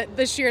that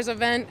this year's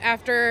event,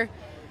 after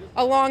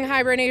a long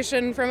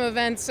hibernation from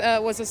events,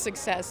 was a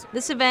success.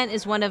 This event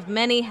is one of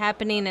many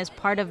happening as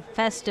part of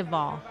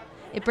Festival.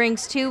 It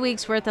brings 2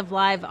 weeks' worth of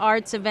live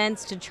arts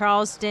events to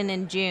Charleston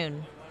in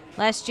June.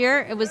 Last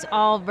year, it was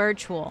all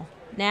virtual.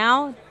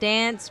 Now,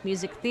 dance,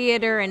 music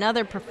theater, and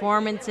other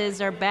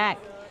performances are back,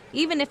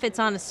 even if it's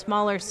on a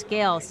smaller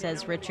scale,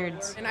 says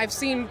Richards. And I've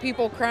seen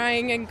people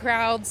crying in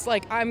crowds,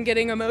 like I'm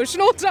getting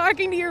emotional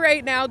talking to you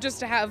right now, just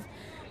to have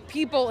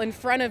people in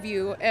front of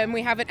you, and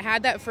we haven't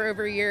had that for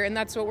over a year, and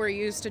that's what we're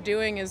used to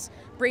doing, is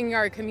bringing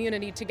our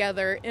community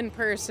together in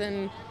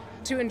person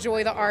to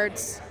enjoy the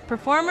arts.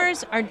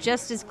 Performers are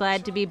just as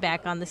glad to be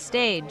back on the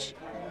stage.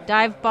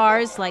 Dive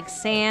bars like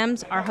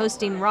Sam's are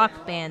hosting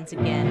rock bands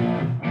again.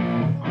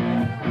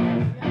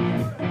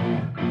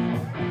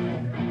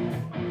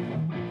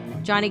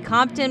 Johnny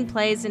Compton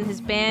plays in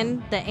his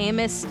band, the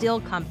Amos Steel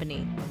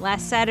Company.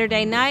 Last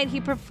Saturday night, he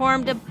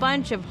performed a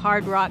bunch of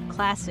hard rock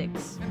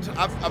classics.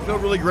 I feel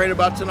really great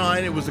about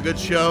tonight. It was a good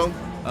show.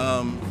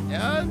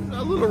 Yeah,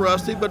 a little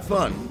rusty, but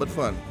fun.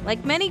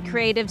 Like many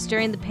creatives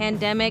during the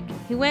pandemic,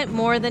 he went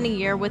more than a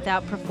year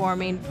without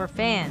performing for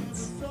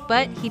fans.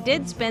 But he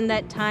did spend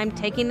that time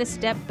taking a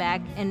step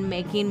back and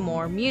making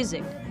more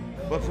music.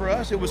 But for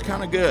us, it was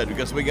kind of good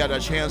because we got a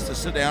chance to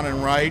sit down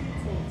and write,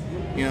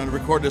 to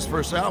record this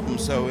first album.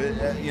 So,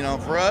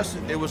 for us,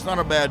 it was not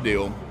a bad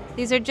deal.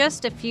 These are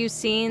just a few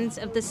scenes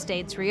of the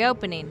state's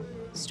reopening.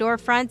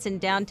 Storefronts in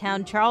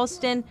downtown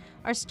Charleston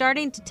are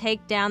starting to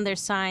take down their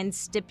signs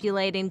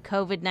stipulating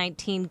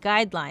COVID-19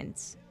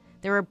 guidelines.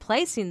 They're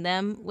replacing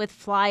them with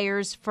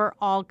flyers for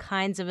all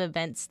kinds of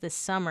events this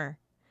summer.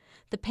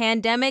 The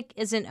pandemic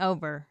isn't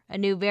over. A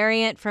new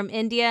variant from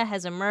India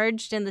has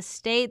emerged in the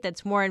state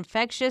that's more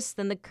infectious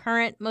than the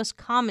current most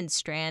common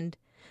strand.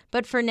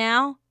 But for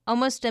now,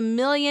 almost 1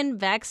 million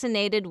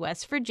vaccinated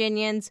West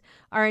Virginians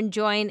are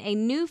enjoying a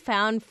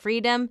newfound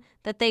freedom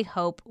that they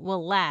hope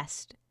will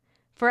last.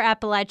 For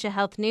Appalachia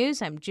Health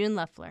News, I'm June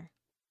Leffler.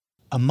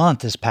 A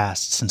month has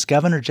passed since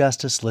Governor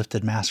Justice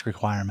lifted mask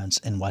requirements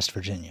in West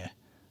Virginia.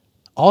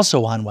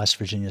 Also on West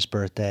Virginia's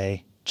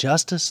birthday,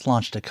 Justice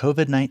launched a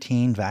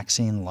COVID-19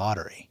 vaccine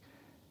lottery.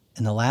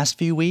 In the last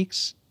few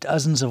weeks,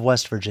 dozens of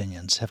West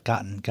Virginians have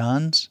gotten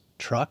guns,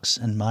 trucks,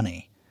 and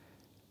money.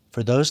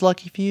 For those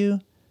lucky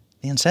few,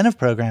 The incentive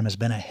program has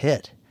been a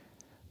hit.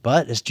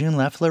 But as June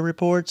Leffler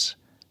reports,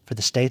 for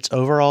the state's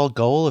overall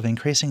goal of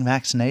increasing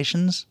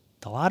vaccinations,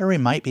 the lottery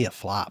might be a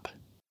flop.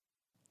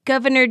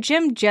 Governor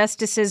Jim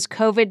Justice's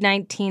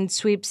COVID-19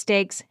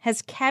 sweepstakes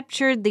has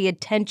captured the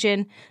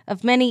attention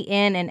of many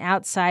in and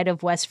outside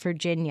of West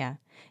Virginia.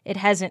 It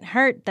hasn't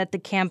hurt that the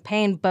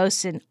campaign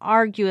boasts an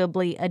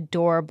arguably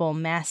adorable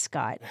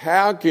mascot.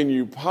 How can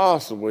you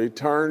possibly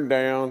turn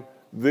down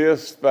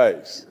this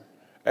face?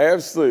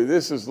 Absolutely.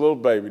 This is little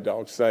baby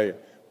dog saying,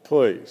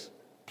 please,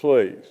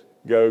 please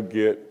go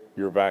get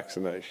your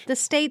vaccination. The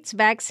state's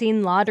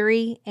vaccine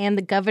lottery and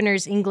the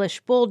governor's English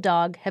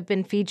bulldog have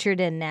been featured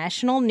in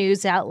national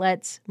news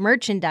outlets,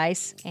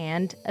 merchandise,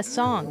 and a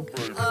song.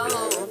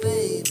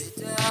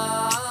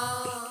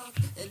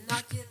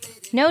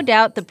 No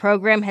doubt the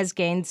program has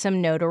gained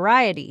some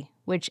notoriety,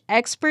 which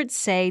experts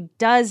say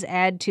does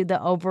add to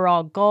the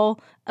overall goal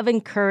of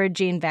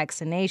encouraging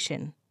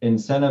vaccination.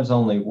 Incentives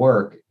only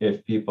work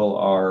if people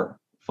are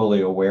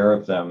fully aware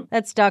of them.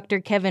 That's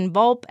Dr. Kevin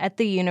Volpe at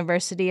the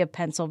University of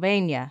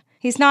Pennsylvania.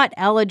 He's not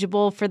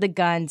eligible for the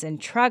guns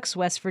and trucks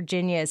West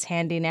Virginia is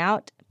handing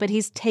out, but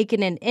he's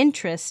taken an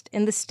interest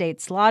in the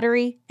state's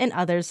lottery and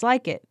others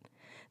like it.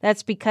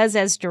 That's because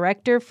as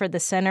director for the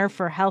Center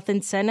for Health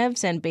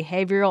Incentives and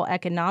Behavioral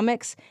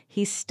Economics,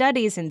 he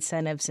studies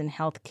incentives in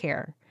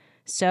healthcare.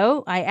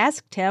 So I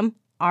asked him,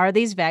 are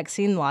these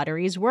vaccine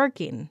lotteries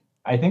working?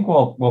 I think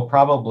we'll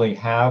probably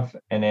have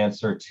an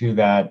answer to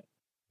that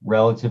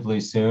relatively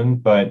soon,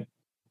 but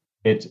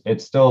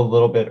it's still a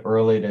little bit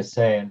early to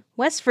say.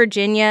 West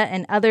Virginia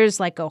and others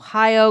like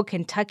Ohio,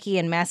 Kentucky,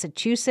 and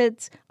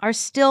Massachusetts are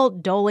still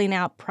doling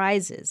out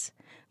prizes.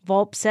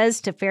 Volpe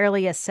says to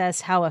fairly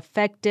assess how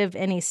effective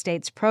any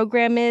state's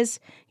program is,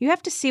 you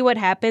have to see what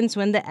happens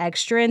when the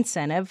extra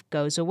incentive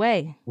goes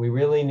away. We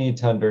really need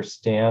to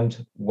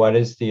understand what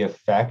is the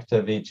effect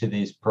of each of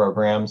these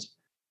programs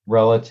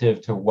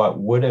relative to what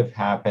would have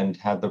happened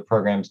had the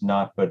programs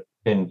not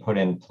been put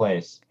in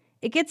place.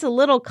 It gets a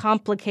little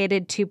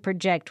complicated to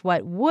project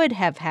what would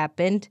have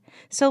happened,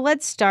 so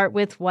let's start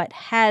with what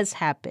has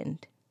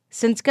happened.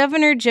 Since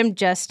Governor Jim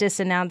Justice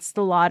announced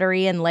the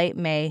lottery in late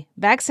May,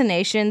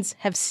 vaccinations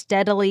have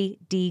steadily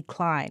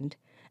declined.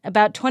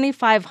 About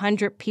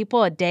 2,500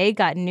 people a day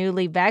got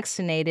newly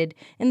vaccinated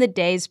in the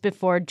days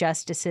before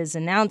Justice's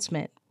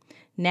announcement.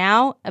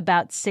 Now,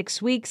 about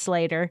 6 weeks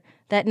later,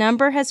 that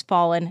number has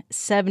fallen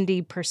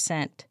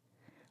 70%.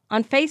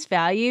 On face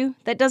value,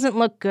 that doesn't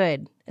look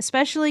good,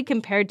 especially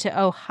compared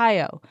to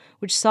Ohio,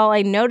 which saw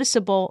a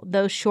noticeable,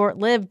 though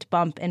short-lived,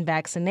 bump in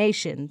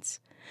vaccinations.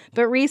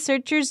 But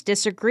researchers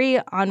disagree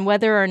on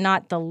whether or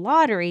not the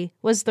lottery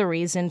was the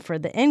reason for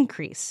the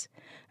increase.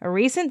 A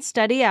recent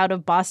study out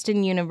of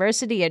Boston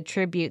University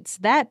attributes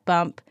that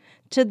bump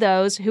to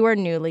those who are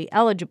newly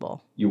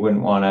eligible. You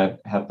wouldn't want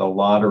to have the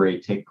lottery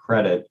take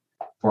credit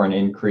for an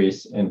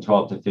increase in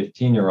 12 to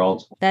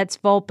 15-year-olds. That's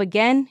Volpe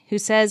again, who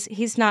says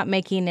he's not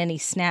making any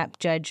snap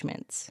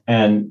judgments.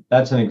 And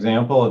that's an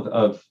example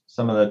of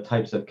some of the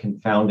types of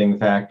confounding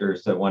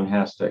factors that one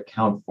has to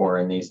account for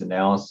in these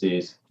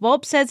analyses.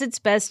 Volpe says it's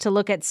best to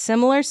look at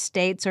similar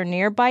states or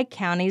nearby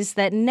counties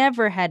that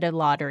never had a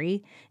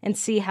lottery and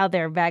see how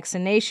their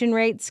vaccination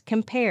rates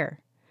compare.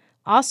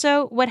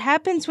 Also, what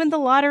happens when the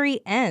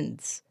lottery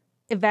ends?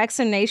 If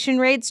vaccination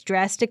rates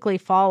drastically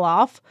fall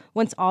off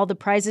once all the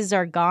prizes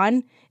are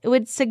gone, it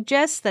would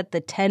suggest that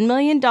the $10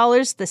 million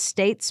the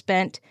state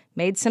spent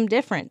made some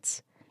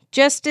difference.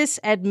 Justice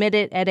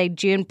admitted at a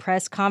June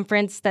press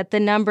conference that the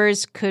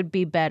numbers could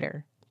be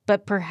better,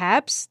 but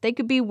perhaps they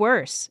could be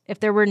worse if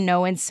there were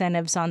no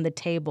incentives on the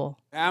table.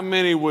 How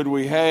many would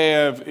we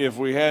have if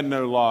we had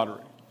no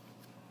lottery?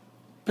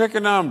 Pick a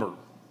number.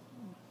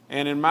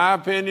 And in my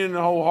opinion,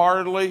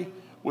 wholeheartedly,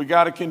 we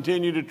got to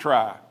continue to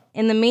try.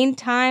 In the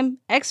meantime,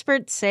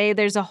 experts say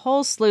there's a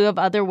whole slew of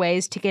other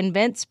ways to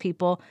convince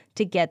people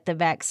to get the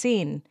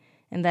vaccine,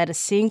 and that a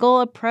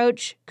single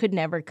approach could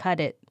never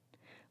cut it.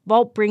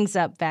 Volpe brings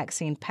up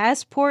vaccine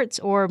passports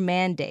or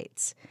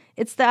mandates.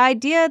 It's the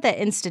idea that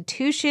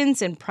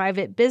institutions and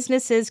private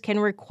businesses can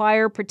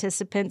require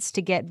participants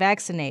to get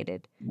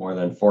vaccinated. More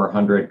than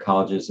 400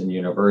 colleges and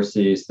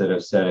universities that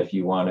have said if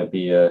you want to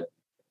be a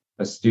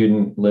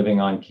student living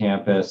on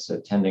campus,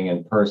 attending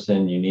in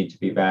person, you need to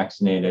be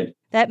vaccinated.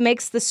 That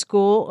makes the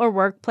school or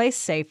workplace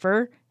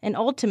safer, and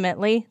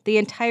ultimately the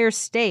entire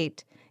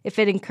state, if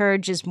it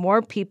encourages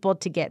more people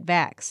to get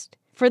vaxxed.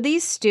 For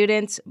these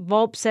students,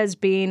 Volpe says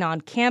being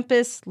on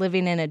campus,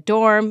 living in a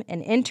dorm,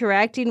 and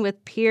interacting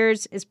with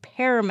peers is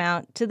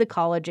paramount to the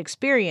college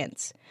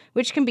experience,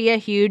 which can be a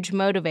huge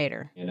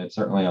motivator. And it's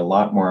certainly a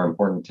lot more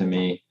important to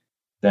me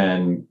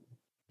than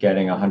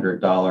getting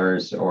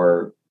 $100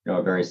 or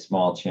a very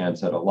small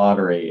chance at a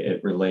lottery.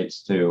 It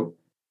relates to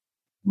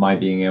my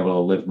being able to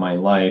live my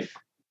life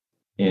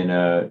in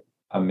a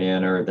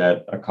manner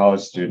that a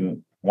college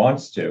student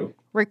wants to.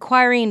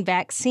 Requiring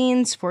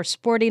vaccines for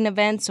sporting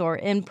events or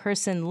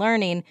in-person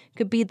learning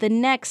could be the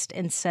next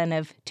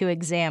incentive to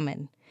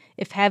examine.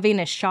 If having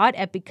a shot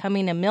at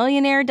becoming a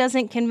millionaire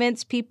doesn't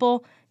convince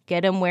people,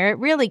 get them where it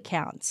really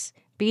counts,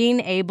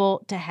 being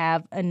able to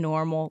have a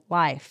normal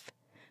life.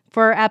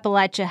 For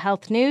Appalachia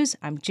Health News,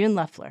 I'm June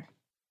Leffler.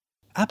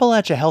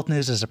 Appalachia Health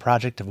News is a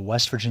project of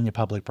West Virginia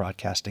Public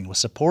Broadcasting with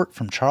support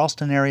from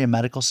Charleston Area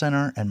Medical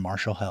Center and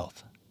Marshall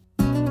Health.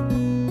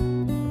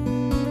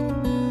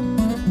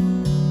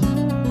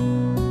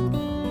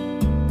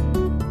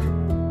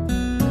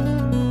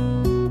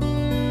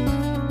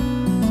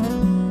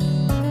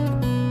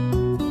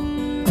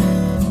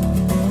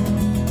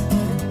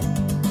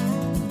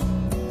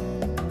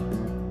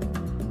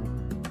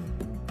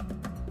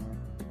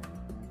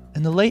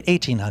 In the late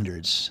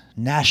 1800s,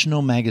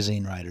 national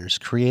magazine writers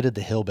created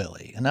the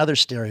hillbilly and other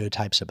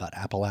stereotypes about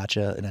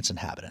Appalachia and its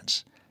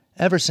inhabitants.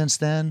 Ever since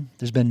then,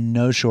 there's been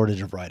no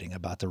shortage of writing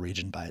about the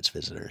region by its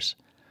visitors.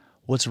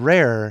 What's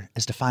rare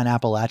is to find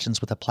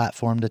Appalachians with a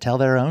platform to tell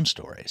their own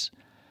stories.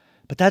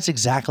 But that's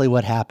exactly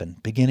what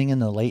happened beginning in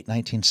the late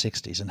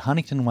 1960s in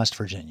Huntington, West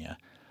Virginia,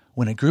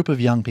 when a group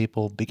of young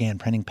people began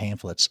printing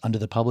pamphlets under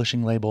the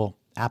publishing label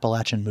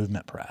Appalachian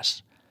Movement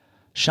Press.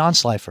 Sean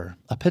Slifer,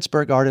 a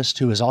Pittsburgh artist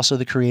who is also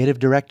the creative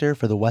director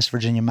for the West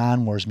Virginia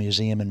Mine Wars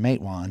Museum in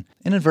Matewan,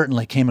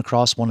 inadvertently came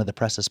across one of the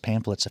press's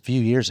pamphlets a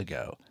few years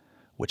ago,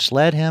 which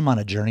led him on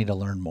a journey to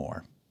learn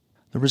more.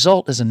 The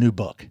result is a new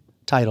book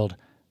titled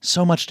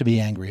So Much to Be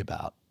Angry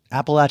About,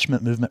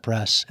 Appalachian Movement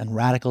Press and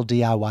Radical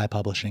DIY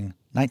Publishing,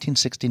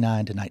 1969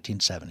 to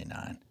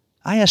 1979.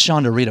 I asked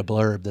Sean to read a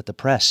blurb that the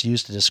press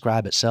used to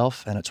describe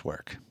itself and its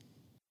work.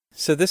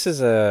 So this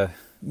is a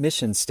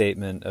mission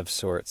statement of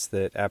sorts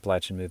that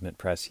Appalachian Movement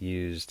Press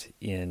used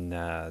in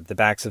the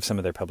backs of some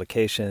of their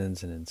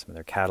publications and in some of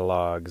their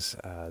catalogs.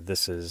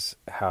 This is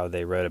how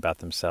they wrote about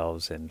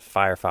themselves in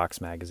Firefox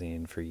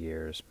magazine for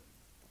years.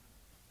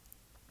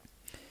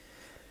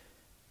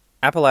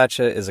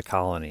 Appalachia is a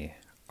colony.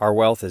 Our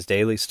wealth is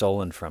daily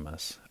stolen from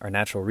us. Our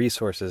natural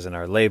resources and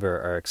our labor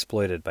are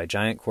exploited by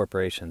giant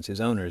corporations whose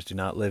owners do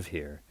not live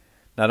here.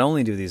 Not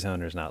only do these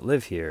owners not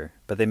live here,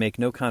 but they make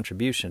no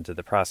contribution to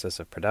the process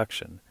of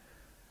production.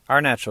 Our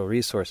natural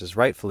resources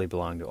rightfully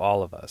belong to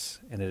all of us,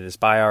 and it is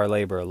by our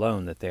labor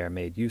alone that they are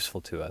made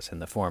useful to us in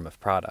the form of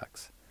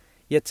products.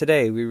 Yet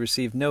today we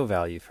receive no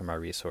value from our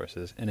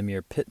resources and a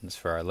mere pittance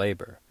for our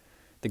labor.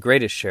 The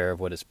greatest share of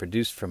what is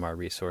produced from our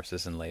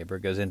resources and labor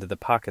goes into the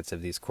pockets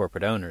of these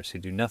corporate owners who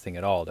do nothing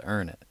at all to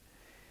earn it.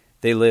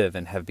 They live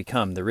and have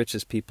become the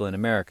richest people in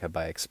America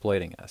by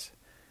exploiting us.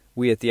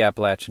 We at the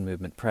Appalachian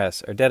Movement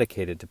Press are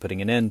dedicated to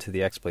putting an end to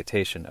the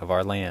exploitation of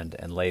our land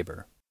and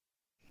labor.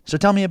 So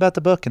tell me about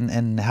the book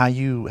and how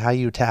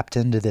you tapped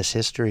into this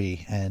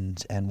history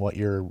and what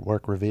your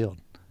work revealed.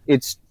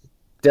 It's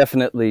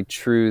definitely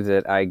true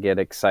that I get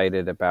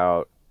excited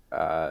about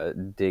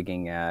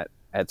digging at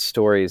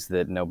stories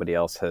that nobody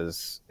else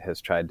has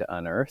tried to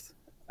unearth.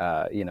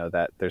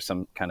 That there's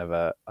some kind of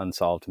a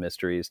unsolved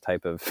mysteries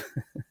type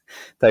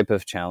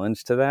of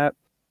challenge to that.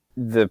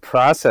 The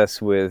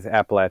process with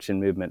Appalachian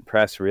Movement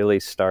Press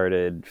really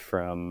started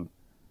from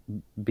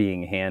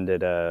being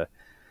handed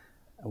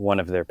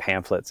one of their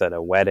pamphlets at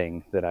a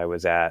wedding that I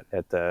was at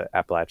the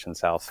Appalachian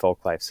South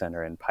Folklife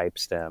Center in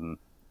Pipestem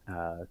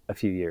a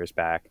few years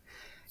back.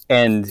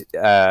 And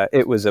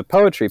it was a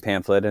poetry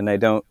pamphlet, and I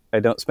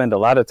don't spend a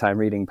lot of time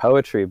reading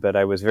poetry, but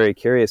I was very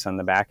curious. On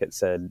the back it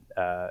said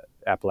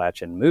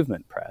Appalachian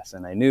Movement Press,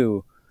 and I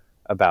knew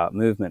about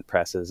movement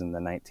presses in the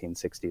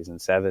 1960s and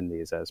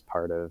 70s as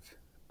part of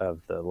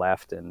the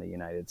left in the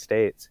United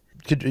States.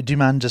 Do you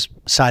mind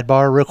just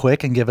sidebar real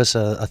quick and give us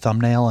a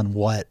thumbnail on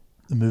what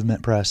the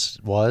movement press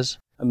was?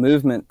 A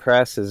movement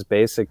press is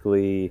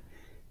basically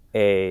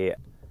a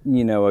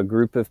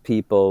group of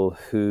people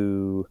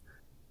who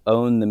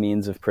own the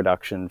means of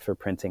production for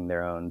printing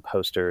their own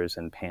posters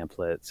and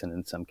pamphlets, and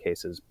in some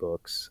cases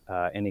books,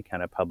 any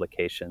kind of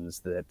publications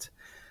that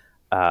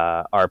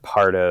are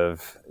part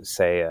of,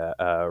 say,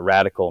 a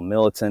radical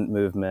militant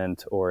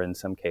movement, or in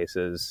some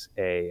cases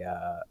a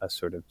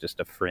sort of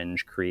just a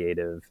fringe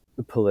creative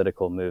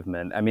political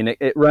movement. I mean,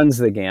 it runs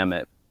the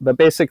gamut. But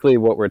basically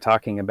what we're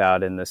talking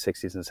about in the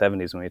 60s and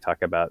 70s when we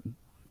talk about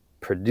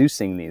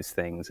producing these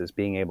things is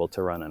being able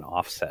to run an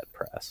offset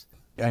press.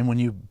 And when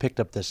you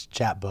picked up this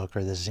chapbook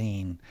or the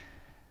zine,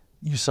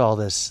 you saw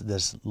this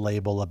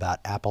label about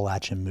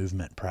Appalachian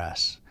Movement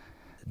Press.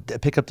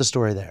 Pick up the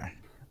story there.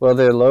 Well,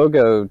 their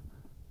logo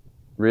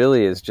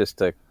really is just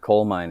a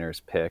coal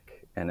miner's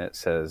pick, and it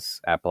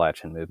says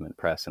Appalachian Movement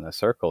Press in a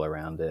circle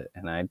around it.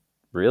 And I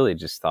really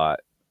just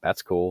thought,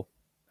 that's cool.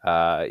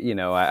 I've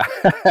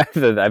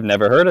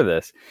never heard of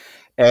this.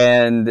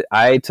 And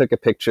I took a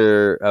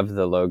picture of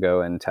the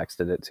logo and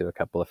texted it to a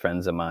couple of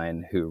friends of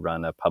mine who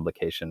run a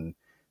publication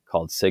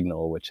called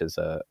Signal, which is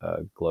a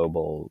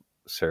global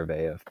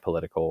survey of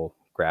political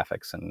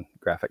graphics and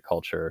graphic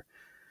culture.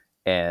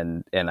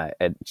 And I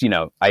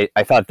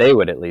thought they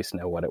would at least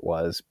know what it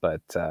was,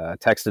 but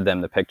texted them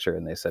the picture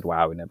and they said,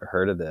 wow, we never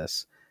heard of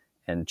this,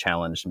 and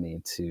challenged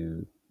me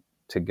to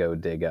go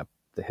dig up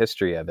the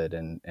history of it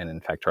and in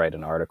fact write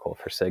an article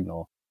for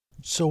Signal.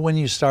 So when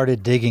you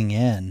started digging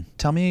in,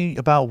 tell me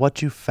about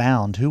what you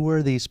found. Who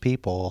were these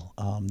people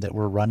that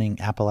were running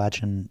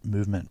Appalachian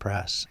Movement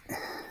Press?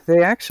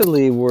 They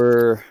actually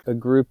were a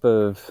group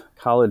of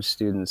college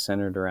students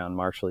centered around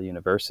Marshall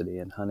University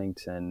in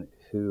Huntington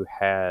who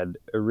had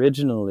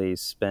originally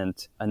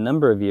spent a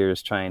number of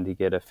years trying to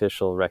get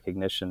official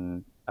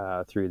recognition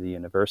through the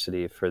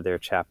university for their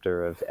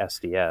chapter of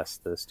SDS,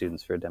 the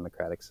Students for a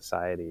Democratic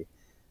Society,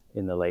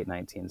 in the late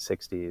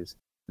 1960s.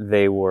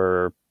 They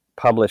were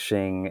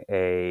publishing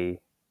a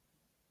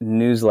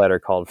newsletter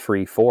called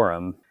Free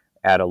Forum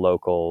at a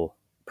local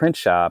print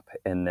shop,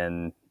 and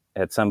then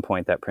at some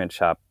point that print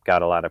shop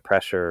got a lot of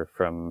pressure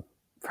from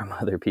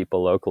other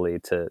people locally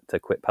to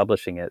quit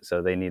publishing it,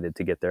 so they needed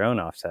to get their own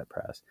offset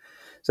press.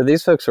 So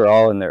these folks were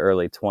all in their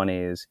early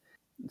 20s,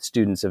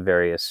 students of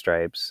various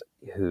stripes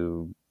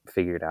who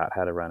figured out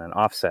how to run an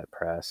offset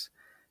press,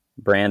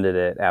 branded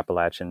it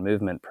Appalachian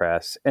Movement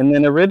Press, and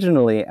then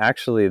originally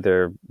actually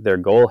their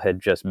goal had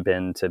just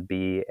been to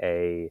be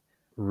a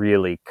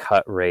really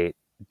cut rate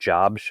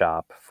job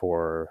shop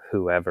for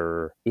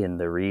whoever in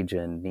the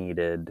region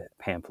needed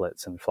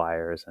pamphlets and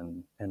flyers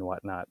and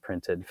whatnot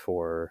printed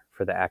for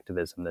the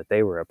activism that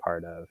they were a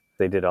part of.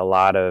 They did a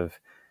lot of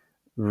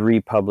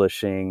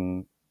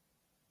republishing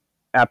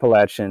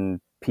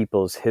Appalachian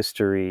people's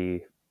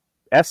history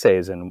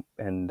essays and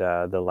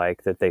the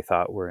like that they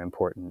thought were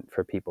important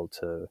for people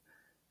to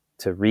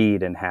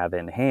read and have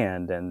in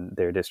hand, and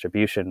their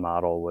distribution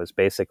model was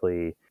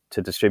basically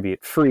to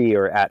distribute free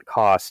or at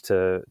cost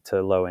to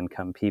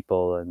low-income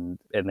people, and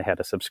they had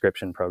a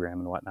subscription program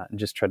and whatnot, and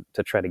just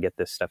try to get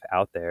this stuff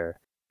out there.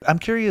 I'm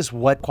curious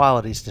what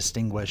qualities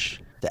distinguish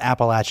the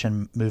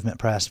Appalachian Movement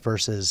Press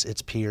versus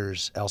its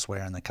peers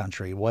elsewhere in the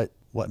country. What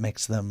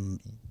makes them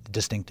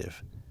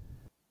distinctive?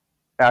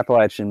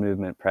 Appalachian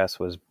Movement Press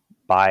was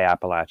by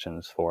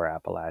Appalachians for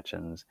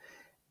Appalachians.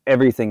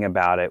 Everything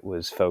about it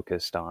was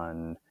focused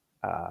on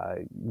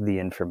the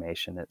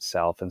information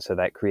itself. And so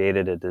that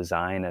created a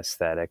design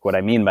aesthetic. What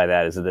I mean by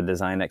that is that the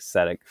design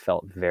aesthetic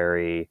felt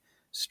very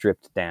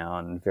stripped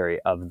down, very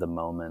of the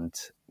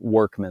moment.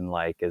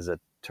 Workmanlike is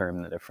a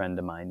term that a friend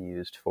of mine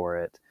used for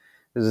it.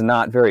 It was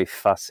not very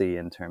fussy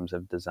in terms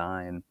of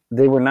design.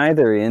 They were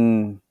neither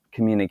in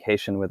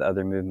communication with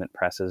other movement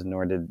presses,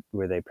 nor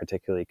were they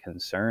particularly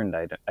concerned,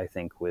 I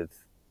think,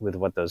 with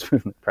what those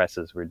movement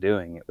presses were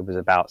doing. It was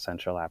about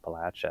Central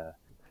Appalachia.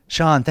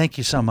 Sean, thank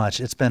you so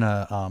much. It's been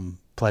a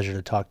pleasure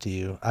to talk to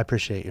you. I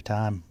appreciate your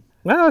time.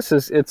 No,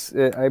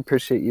 I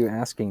appreciate you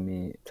asking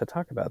me to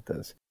talk about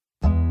this.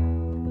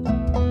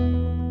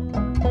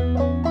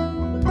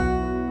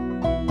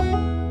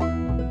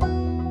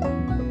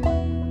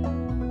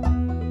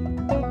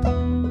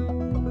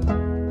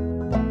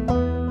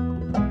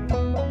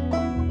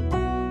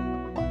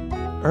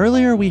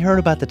 Earlier, we heard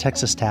about the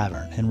Texas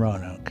Tavern in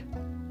Roanoke.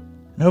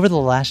 And over the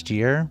last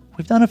year,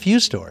 we've done a few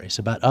stories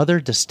about other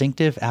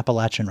distinctive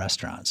Appalachian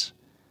restaurants.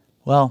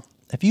 Well,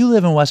 if you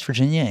live in West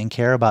Virginia and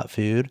care about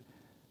food,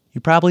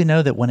 you probably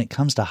know that when it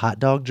comes to hot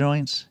dog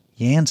joints,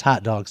 Yan's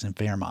Hot Dogs in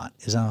Fairmont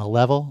is on a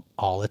level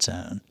all its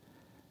own.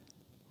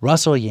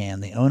 Russell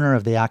Yan, the owner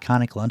of the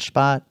iconic lunch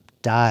spot,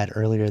 died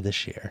earlier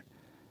this year.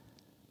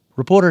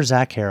 Reporter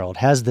Zach Harold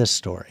has this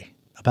story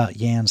about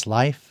Yan's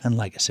life and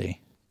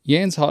legacy.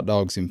 Yan's Hot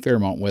Dogs in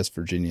Fairmont, West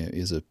Virginia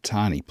is a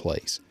tiny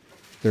place.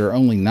 There are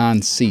only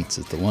 9 seats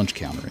at the lunch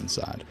counter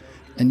inside,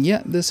 and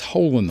yet this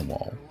hole in the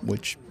wall,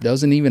 which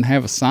doesn't even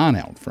have a sign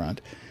out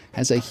front,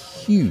 has a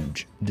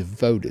huge,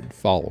 devoted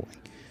following.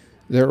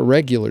 There are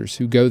regulars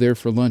who go there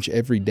for lunch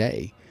every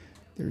day.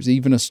 There's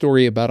even a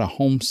story about a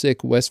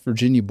homesick West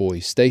Virginia boy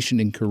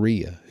stationed in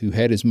Korea who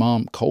had his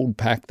mom cold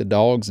pack the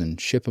dogs and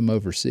ship them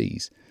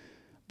overseas.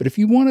 But if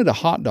you wanted a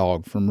hot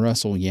dog from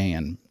Russell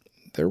Yan,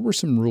 there were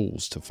some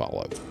rules to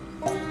follow.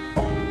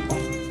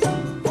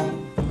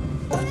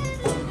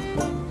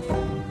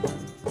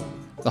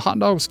 The hot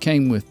dogs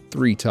came with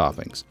 3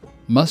 toppings: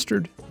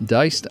 mustard,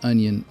 diced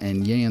onion,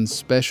 and Yan's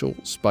special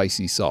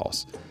spicy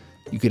sauce.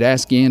 You could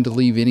ask Yan to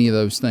leave any of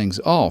those things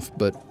off,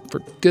 but for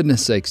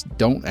goodness sakes,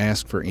 don't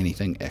ask for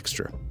anything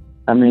extra.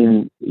 I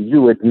mean,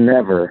 you would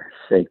never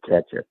say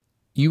ketchup.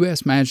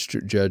 U.S.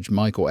 Magistrate Judge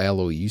Michael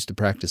Alloy used to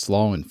practice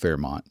law in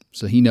Fairmont,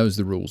 so he knows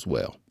the rules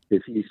well.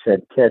 If you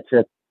said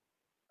ketchup,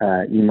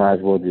 you might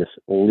as well just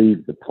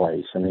leave the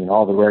place. I mean,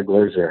 all the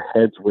regulars, their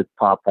heads would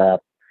pop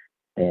out,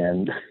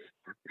 and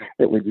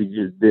you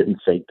just didn't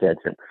say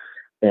ketchup.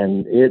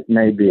 And it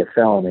may be a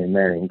felony in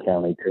Marion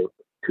County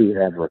to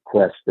have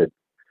requested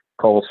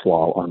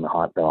coleslaw on the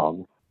hot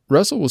dog.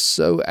 Russell was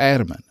so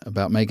adamant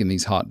about making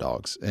these hot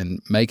dogs and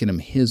making them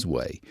his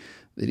way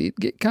that he'd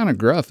get kind of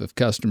gruff if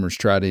customers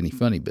tried any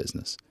funny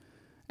business.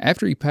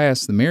 After he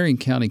passed, the Marion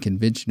County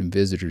Convention and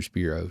Visitors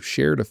Bureau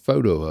shared a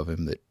photo of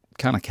him that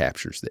kind of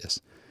captures this.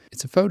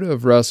 It's a photo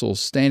of Russell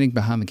standing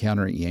behind the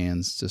counter at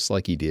Yan's just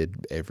like he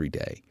did every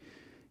day.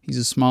 He's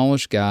a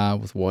smallish guy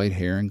with white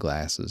hair and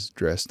glasses,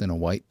 dressed in a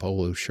white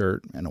polo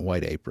shirt and a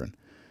white apron.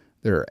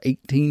 There are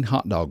 18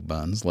 hot dog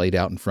buns laid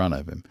out in front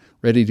of him,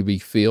 ready to be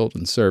filled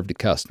and served to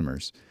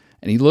customers.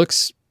 And he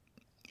looks,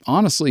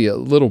 honestly, a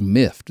little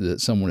miffed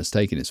that someone has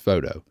taken his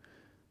photo.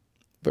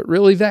 But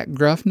really, that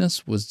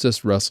gruffness was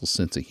just Russell's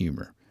sense of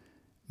humor.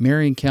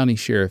 Marion County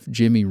Sheriff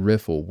Jimmy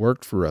Riffle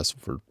worked for Russell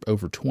for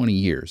over 20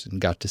 years and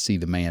got to see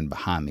the man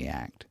behind the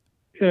act.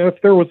 Yeah,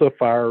 if there was a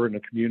fire in a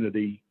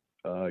community,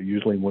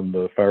 usually when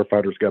the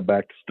firefighters got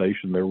back to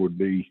station, there would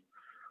be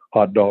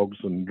hot dogs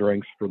and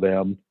drinks for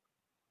them.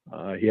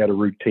 He had a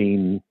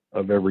routine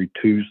of every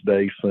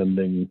Tuesday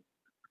sending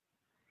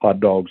hot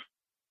dogs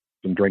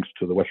and drinks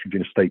to the West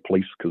Virginia State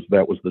Police, because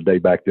that was the day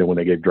back then when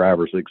they gave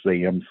drivers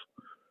exams,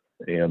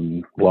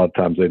 and a lot of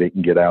times they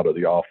didn't get out of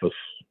the office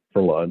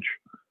for lunch.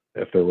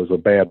 If there was a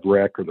bad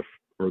wreck or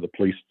the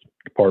police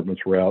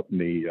departments were out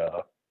and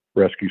the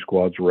rescue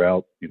squads were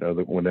out,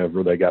 that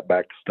whenever they got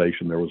back to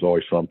station, there was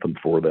always something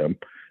for them.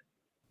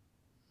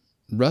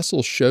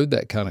 Russell showed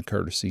that kind of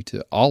courtesy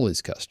to all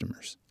his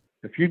customers.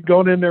 If you'd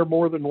gone in there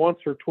more than once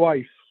or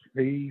twice,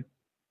 he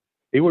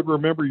would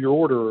remember your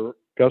order.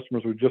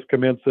 Customers would just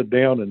come in, sit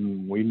down,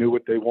 and we knew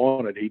what they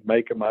wanted. He'd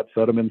make them. I'd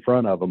set them in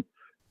front of them.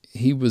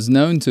 He was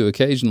known to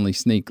occasionally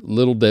sneak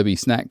Little Debbie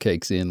snack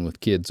cakes in with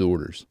kids'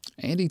 orders,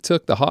 and he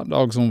took the hot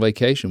dogs on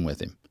vacation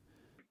with him.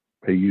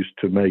 He used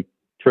to make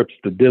trips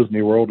to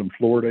Disney World in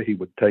Florida. He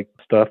would take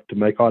stuff to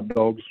make hot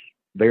dogs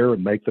there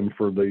and make them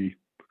for the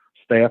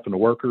staff and the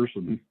workers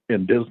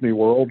in Disney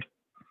World.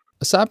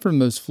 Aside from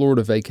those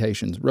Florida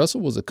vacations,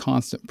 Russell was a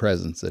constant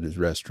presence at his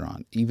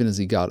restaurant, even as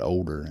he got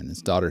older and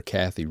his daughter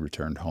Kathy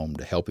returned home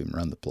to help him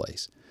run the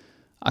place.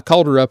 I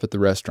called her up at the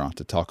restaurant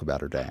to talk about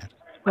her dad.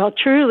 Well,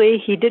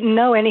 truly, he didn't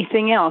know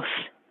anything else.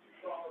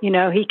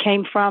 He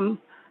came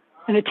from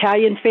an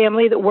Italian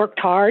family that worked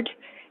hard,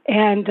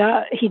 and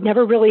he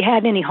never really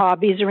had any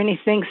hobbies or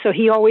anything, so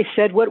he always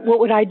said, what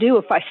would I do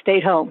if I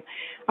stayed home?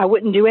 I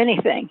wouldn't do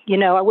anything.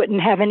 I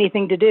wouldn't have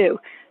anything to do.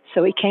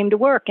 So he came to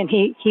work, and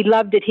he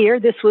loved it here.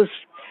 This was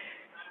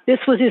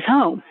his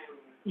home.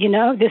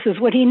 This is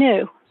what he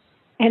knew,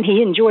 and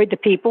he enjoyed the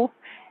people,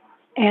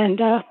 and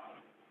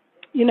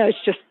it's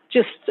just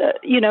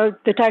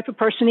the type of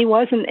person he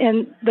was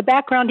and the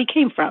background he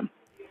came from.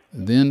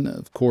 Then,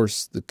 of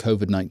course, the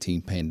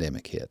COVID-19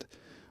 pandemic hit.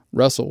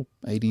 Russell,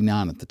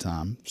 89 at the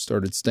time,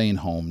 started staying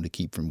home to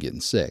keep from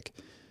getting sick,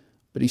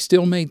 but he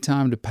still made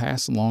time to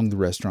pass along the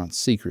restaurant's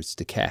secrets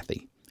to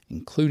Kathy,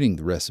 including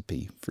the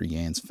recipe for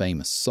Yan's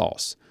famous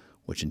sauce,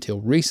 which until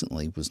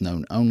recently was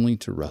known only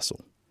to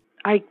Russell.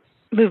 I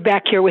moved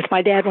back here with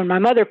my dad when my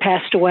mother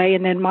passed away,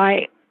 and then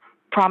my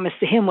promise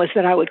to him was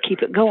that I would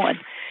keep it going.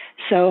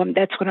 So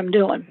that's what I'm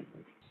doing.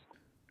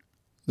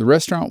 The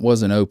restaurant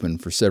wasn't open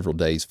for several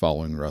days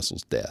following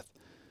Russell's death.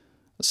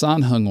 A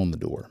sign hung on the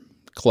door,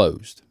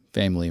 closed,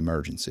 family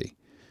emergency.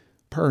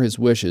 Per his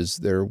wishes,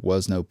 there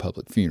was no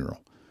public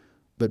funeral.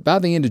 But by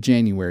the end of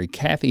January,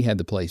 Kathy had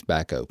the place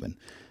back open,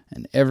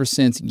 and ever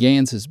since,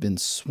 Yan's has been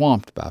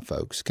swamped by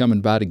folks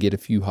coming by to get a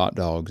few hot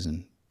dogs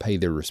and pay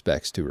their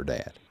respects to her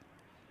dad.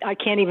 I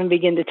can't even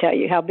begin to tell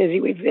you how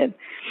busy we've been.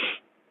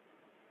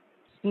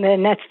 And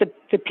then that's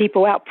the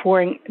people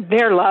outpouring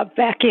their love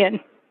back in.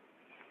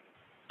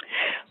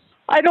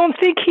 I don't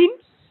think he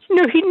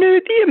knew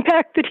the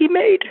impact that he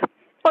made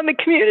on the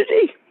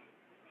community.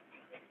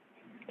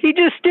 He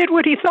just did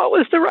what he thought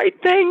was the right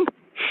thing,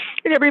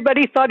 and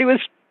everybody thought he was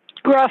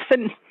gruff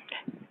and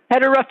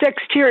had a rough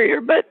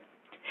exterior, but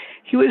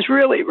he was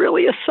really,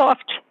 really a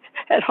soft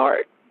at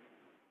heart.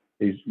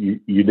 You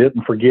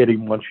didn't forget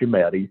him once you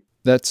met him.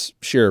 That's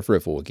Sheriff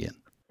Riffle again.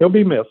 He'll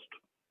be missed,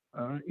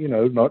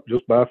 not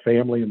just by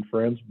family and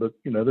friends, but,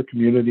 the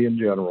community in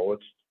general.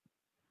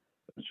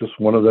 It's just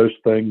one of those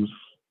things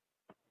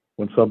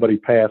when somebody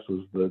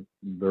passes that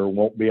there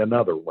won't be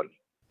another one.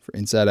 For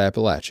Inside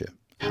Appalachia,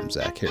 I'm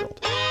Zach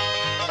Harold.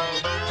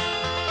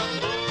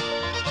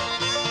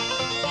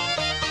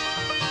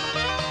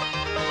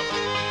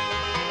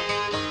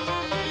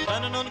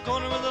 Standing on the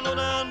corner with a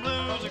low-down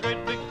blues, a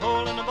great big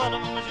hole in the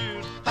bottom of my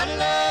shoes. Honey,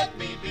 let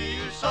me be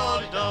your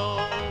solid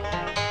dog.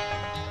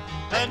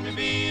 Let me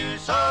be your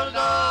solid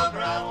dog, or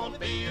I won't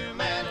be your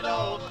man at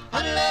all.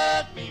 Honey,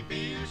 let me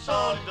be your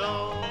solid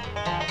dog.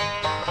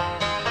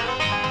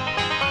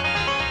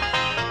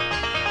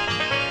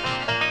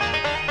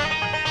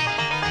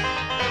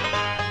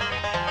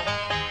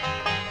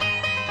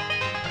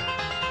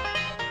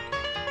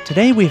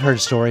 Today we've heard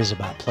stories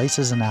about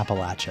places in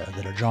Appalachia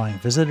that are drawing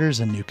visitors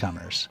and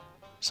newcomers,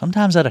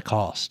 sometimes at a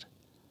cost.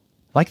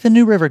 Like the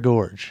New River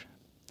Gorge.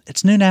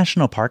 Its new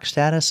national park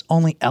status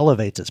only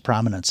elevates its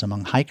prominence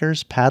among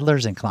hikers,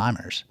 paddlers, and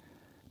climbers.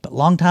 But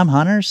longtime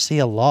hunters see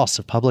a loss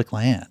of public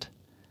land.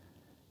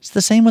 It's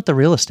the same with the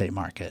real estate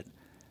market.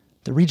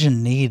 The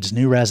region needs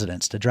new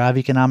residents to drive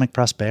economic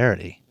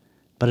prosperity,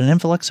 but an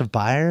influx of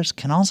buyers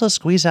can also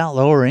squeeze out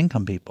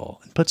lower-income people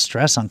and put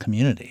stress on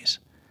communities.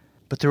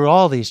 But through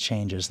all these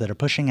changes that are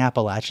pushing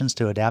Appalachians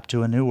to adapt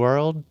to a new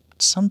world,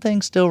 some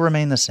things still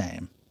remain the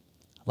same.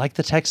 Like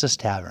the Texas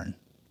Tavern,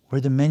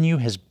 where the menu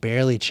has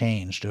barely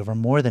changed over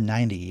more than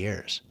 90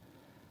 years.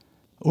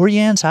 Or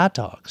Yan's Hot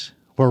Dogs,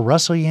 where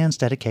Russell Yan's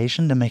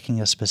dedication to making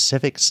a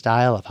specific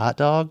style of hot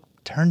dog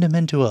turned him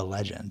into a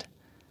legend.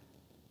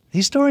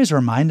 These stories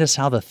remind us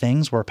how the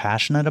things we're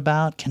passionate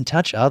about can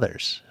touch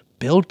others,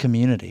 build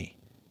community,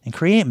 and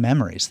create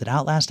memories that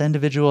outlast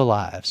individual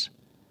lives.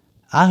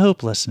 I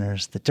hope,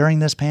 listeners, that during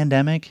this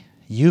pandemic,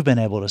 you've been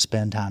able to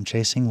spend time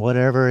chasing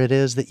whatever it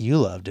is that you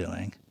love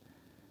doing.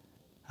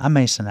 I'm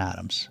Mason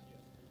Adams.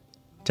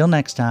 Till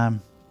next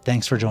time,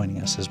 thanks for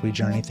joining us as we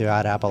journey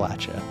throughout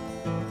Appalachia.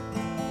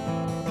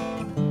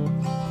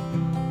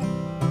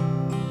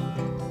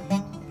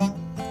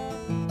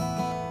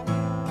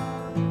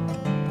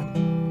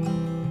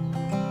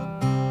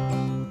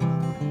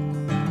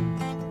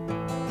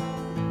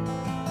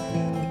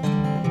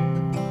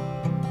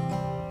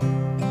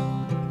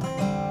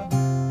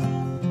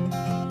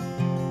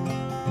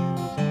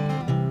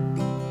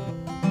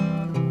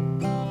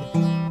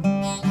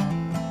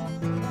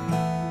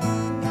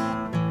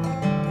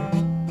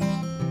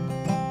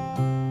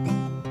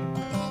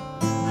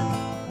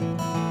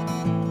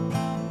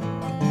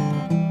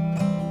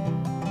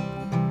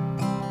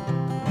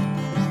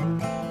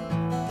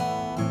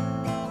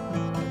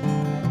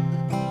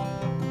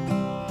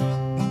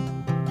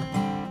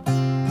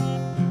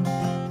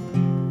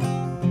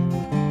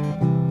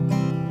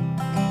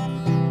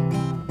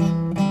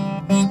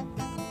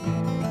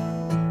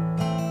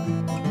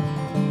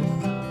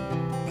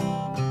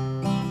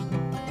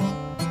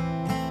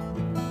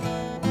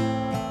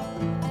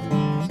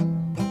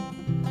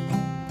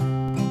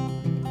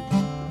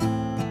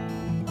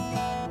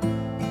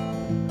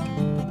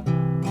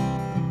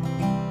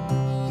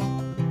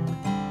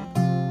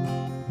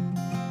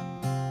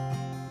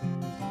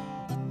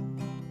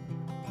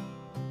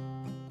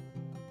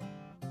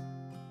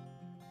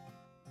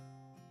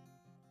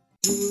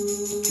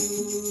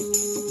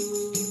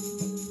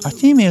 Our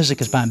theme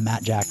music is by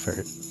Matt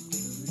Jackford.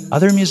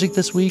 Other music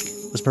this week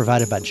was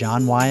provided by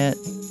John Wyatt,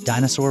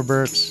 Dinosaur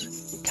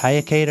Burps,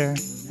 Kaya Cater,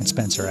 and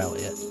Spencer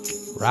Elliott.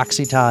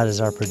 Roxy Todd is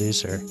our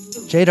producer.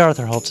 Jade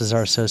Arthur-Holtz is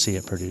our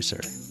associate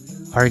producer.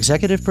 Our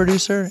executive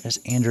producer is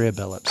Andrea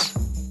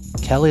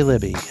Billups. Kelly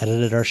Libby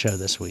edited our show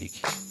this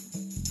week.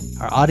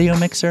 Our audio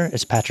mixer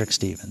is Patrick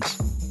Stevens.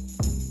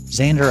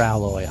 Xander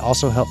Alloy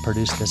also helped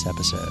produce this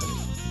episode.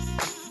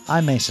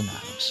 I'm Mason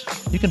Adams.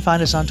 You can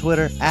find us on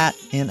Twitter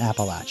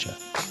 @InAppalachia,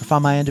 or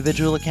find my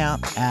individual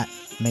account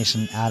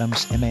 @Mason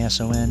Adams,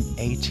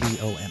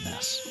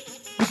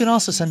 MasonAtoms. You can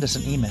also send us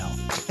an email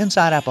to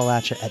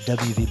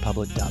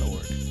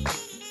insideappalachia@wvpublic.org.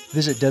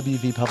 Visit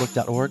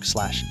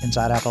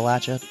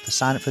wvpublic.org/InsideAppalachia to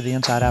sign up for the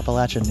Inside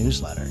Appalachia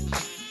newsletter.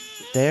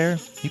 There,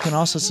 you can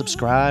also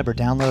subscribe or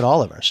download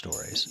all of our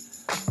stories,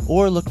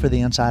 or look for the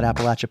Inside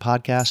Appalachia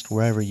podcast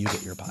wherever you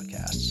get your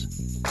podcasts.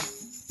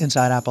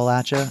 Inside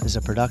Appalachia is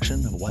a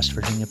production of West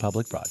Virginia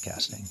Public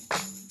Broadcasting.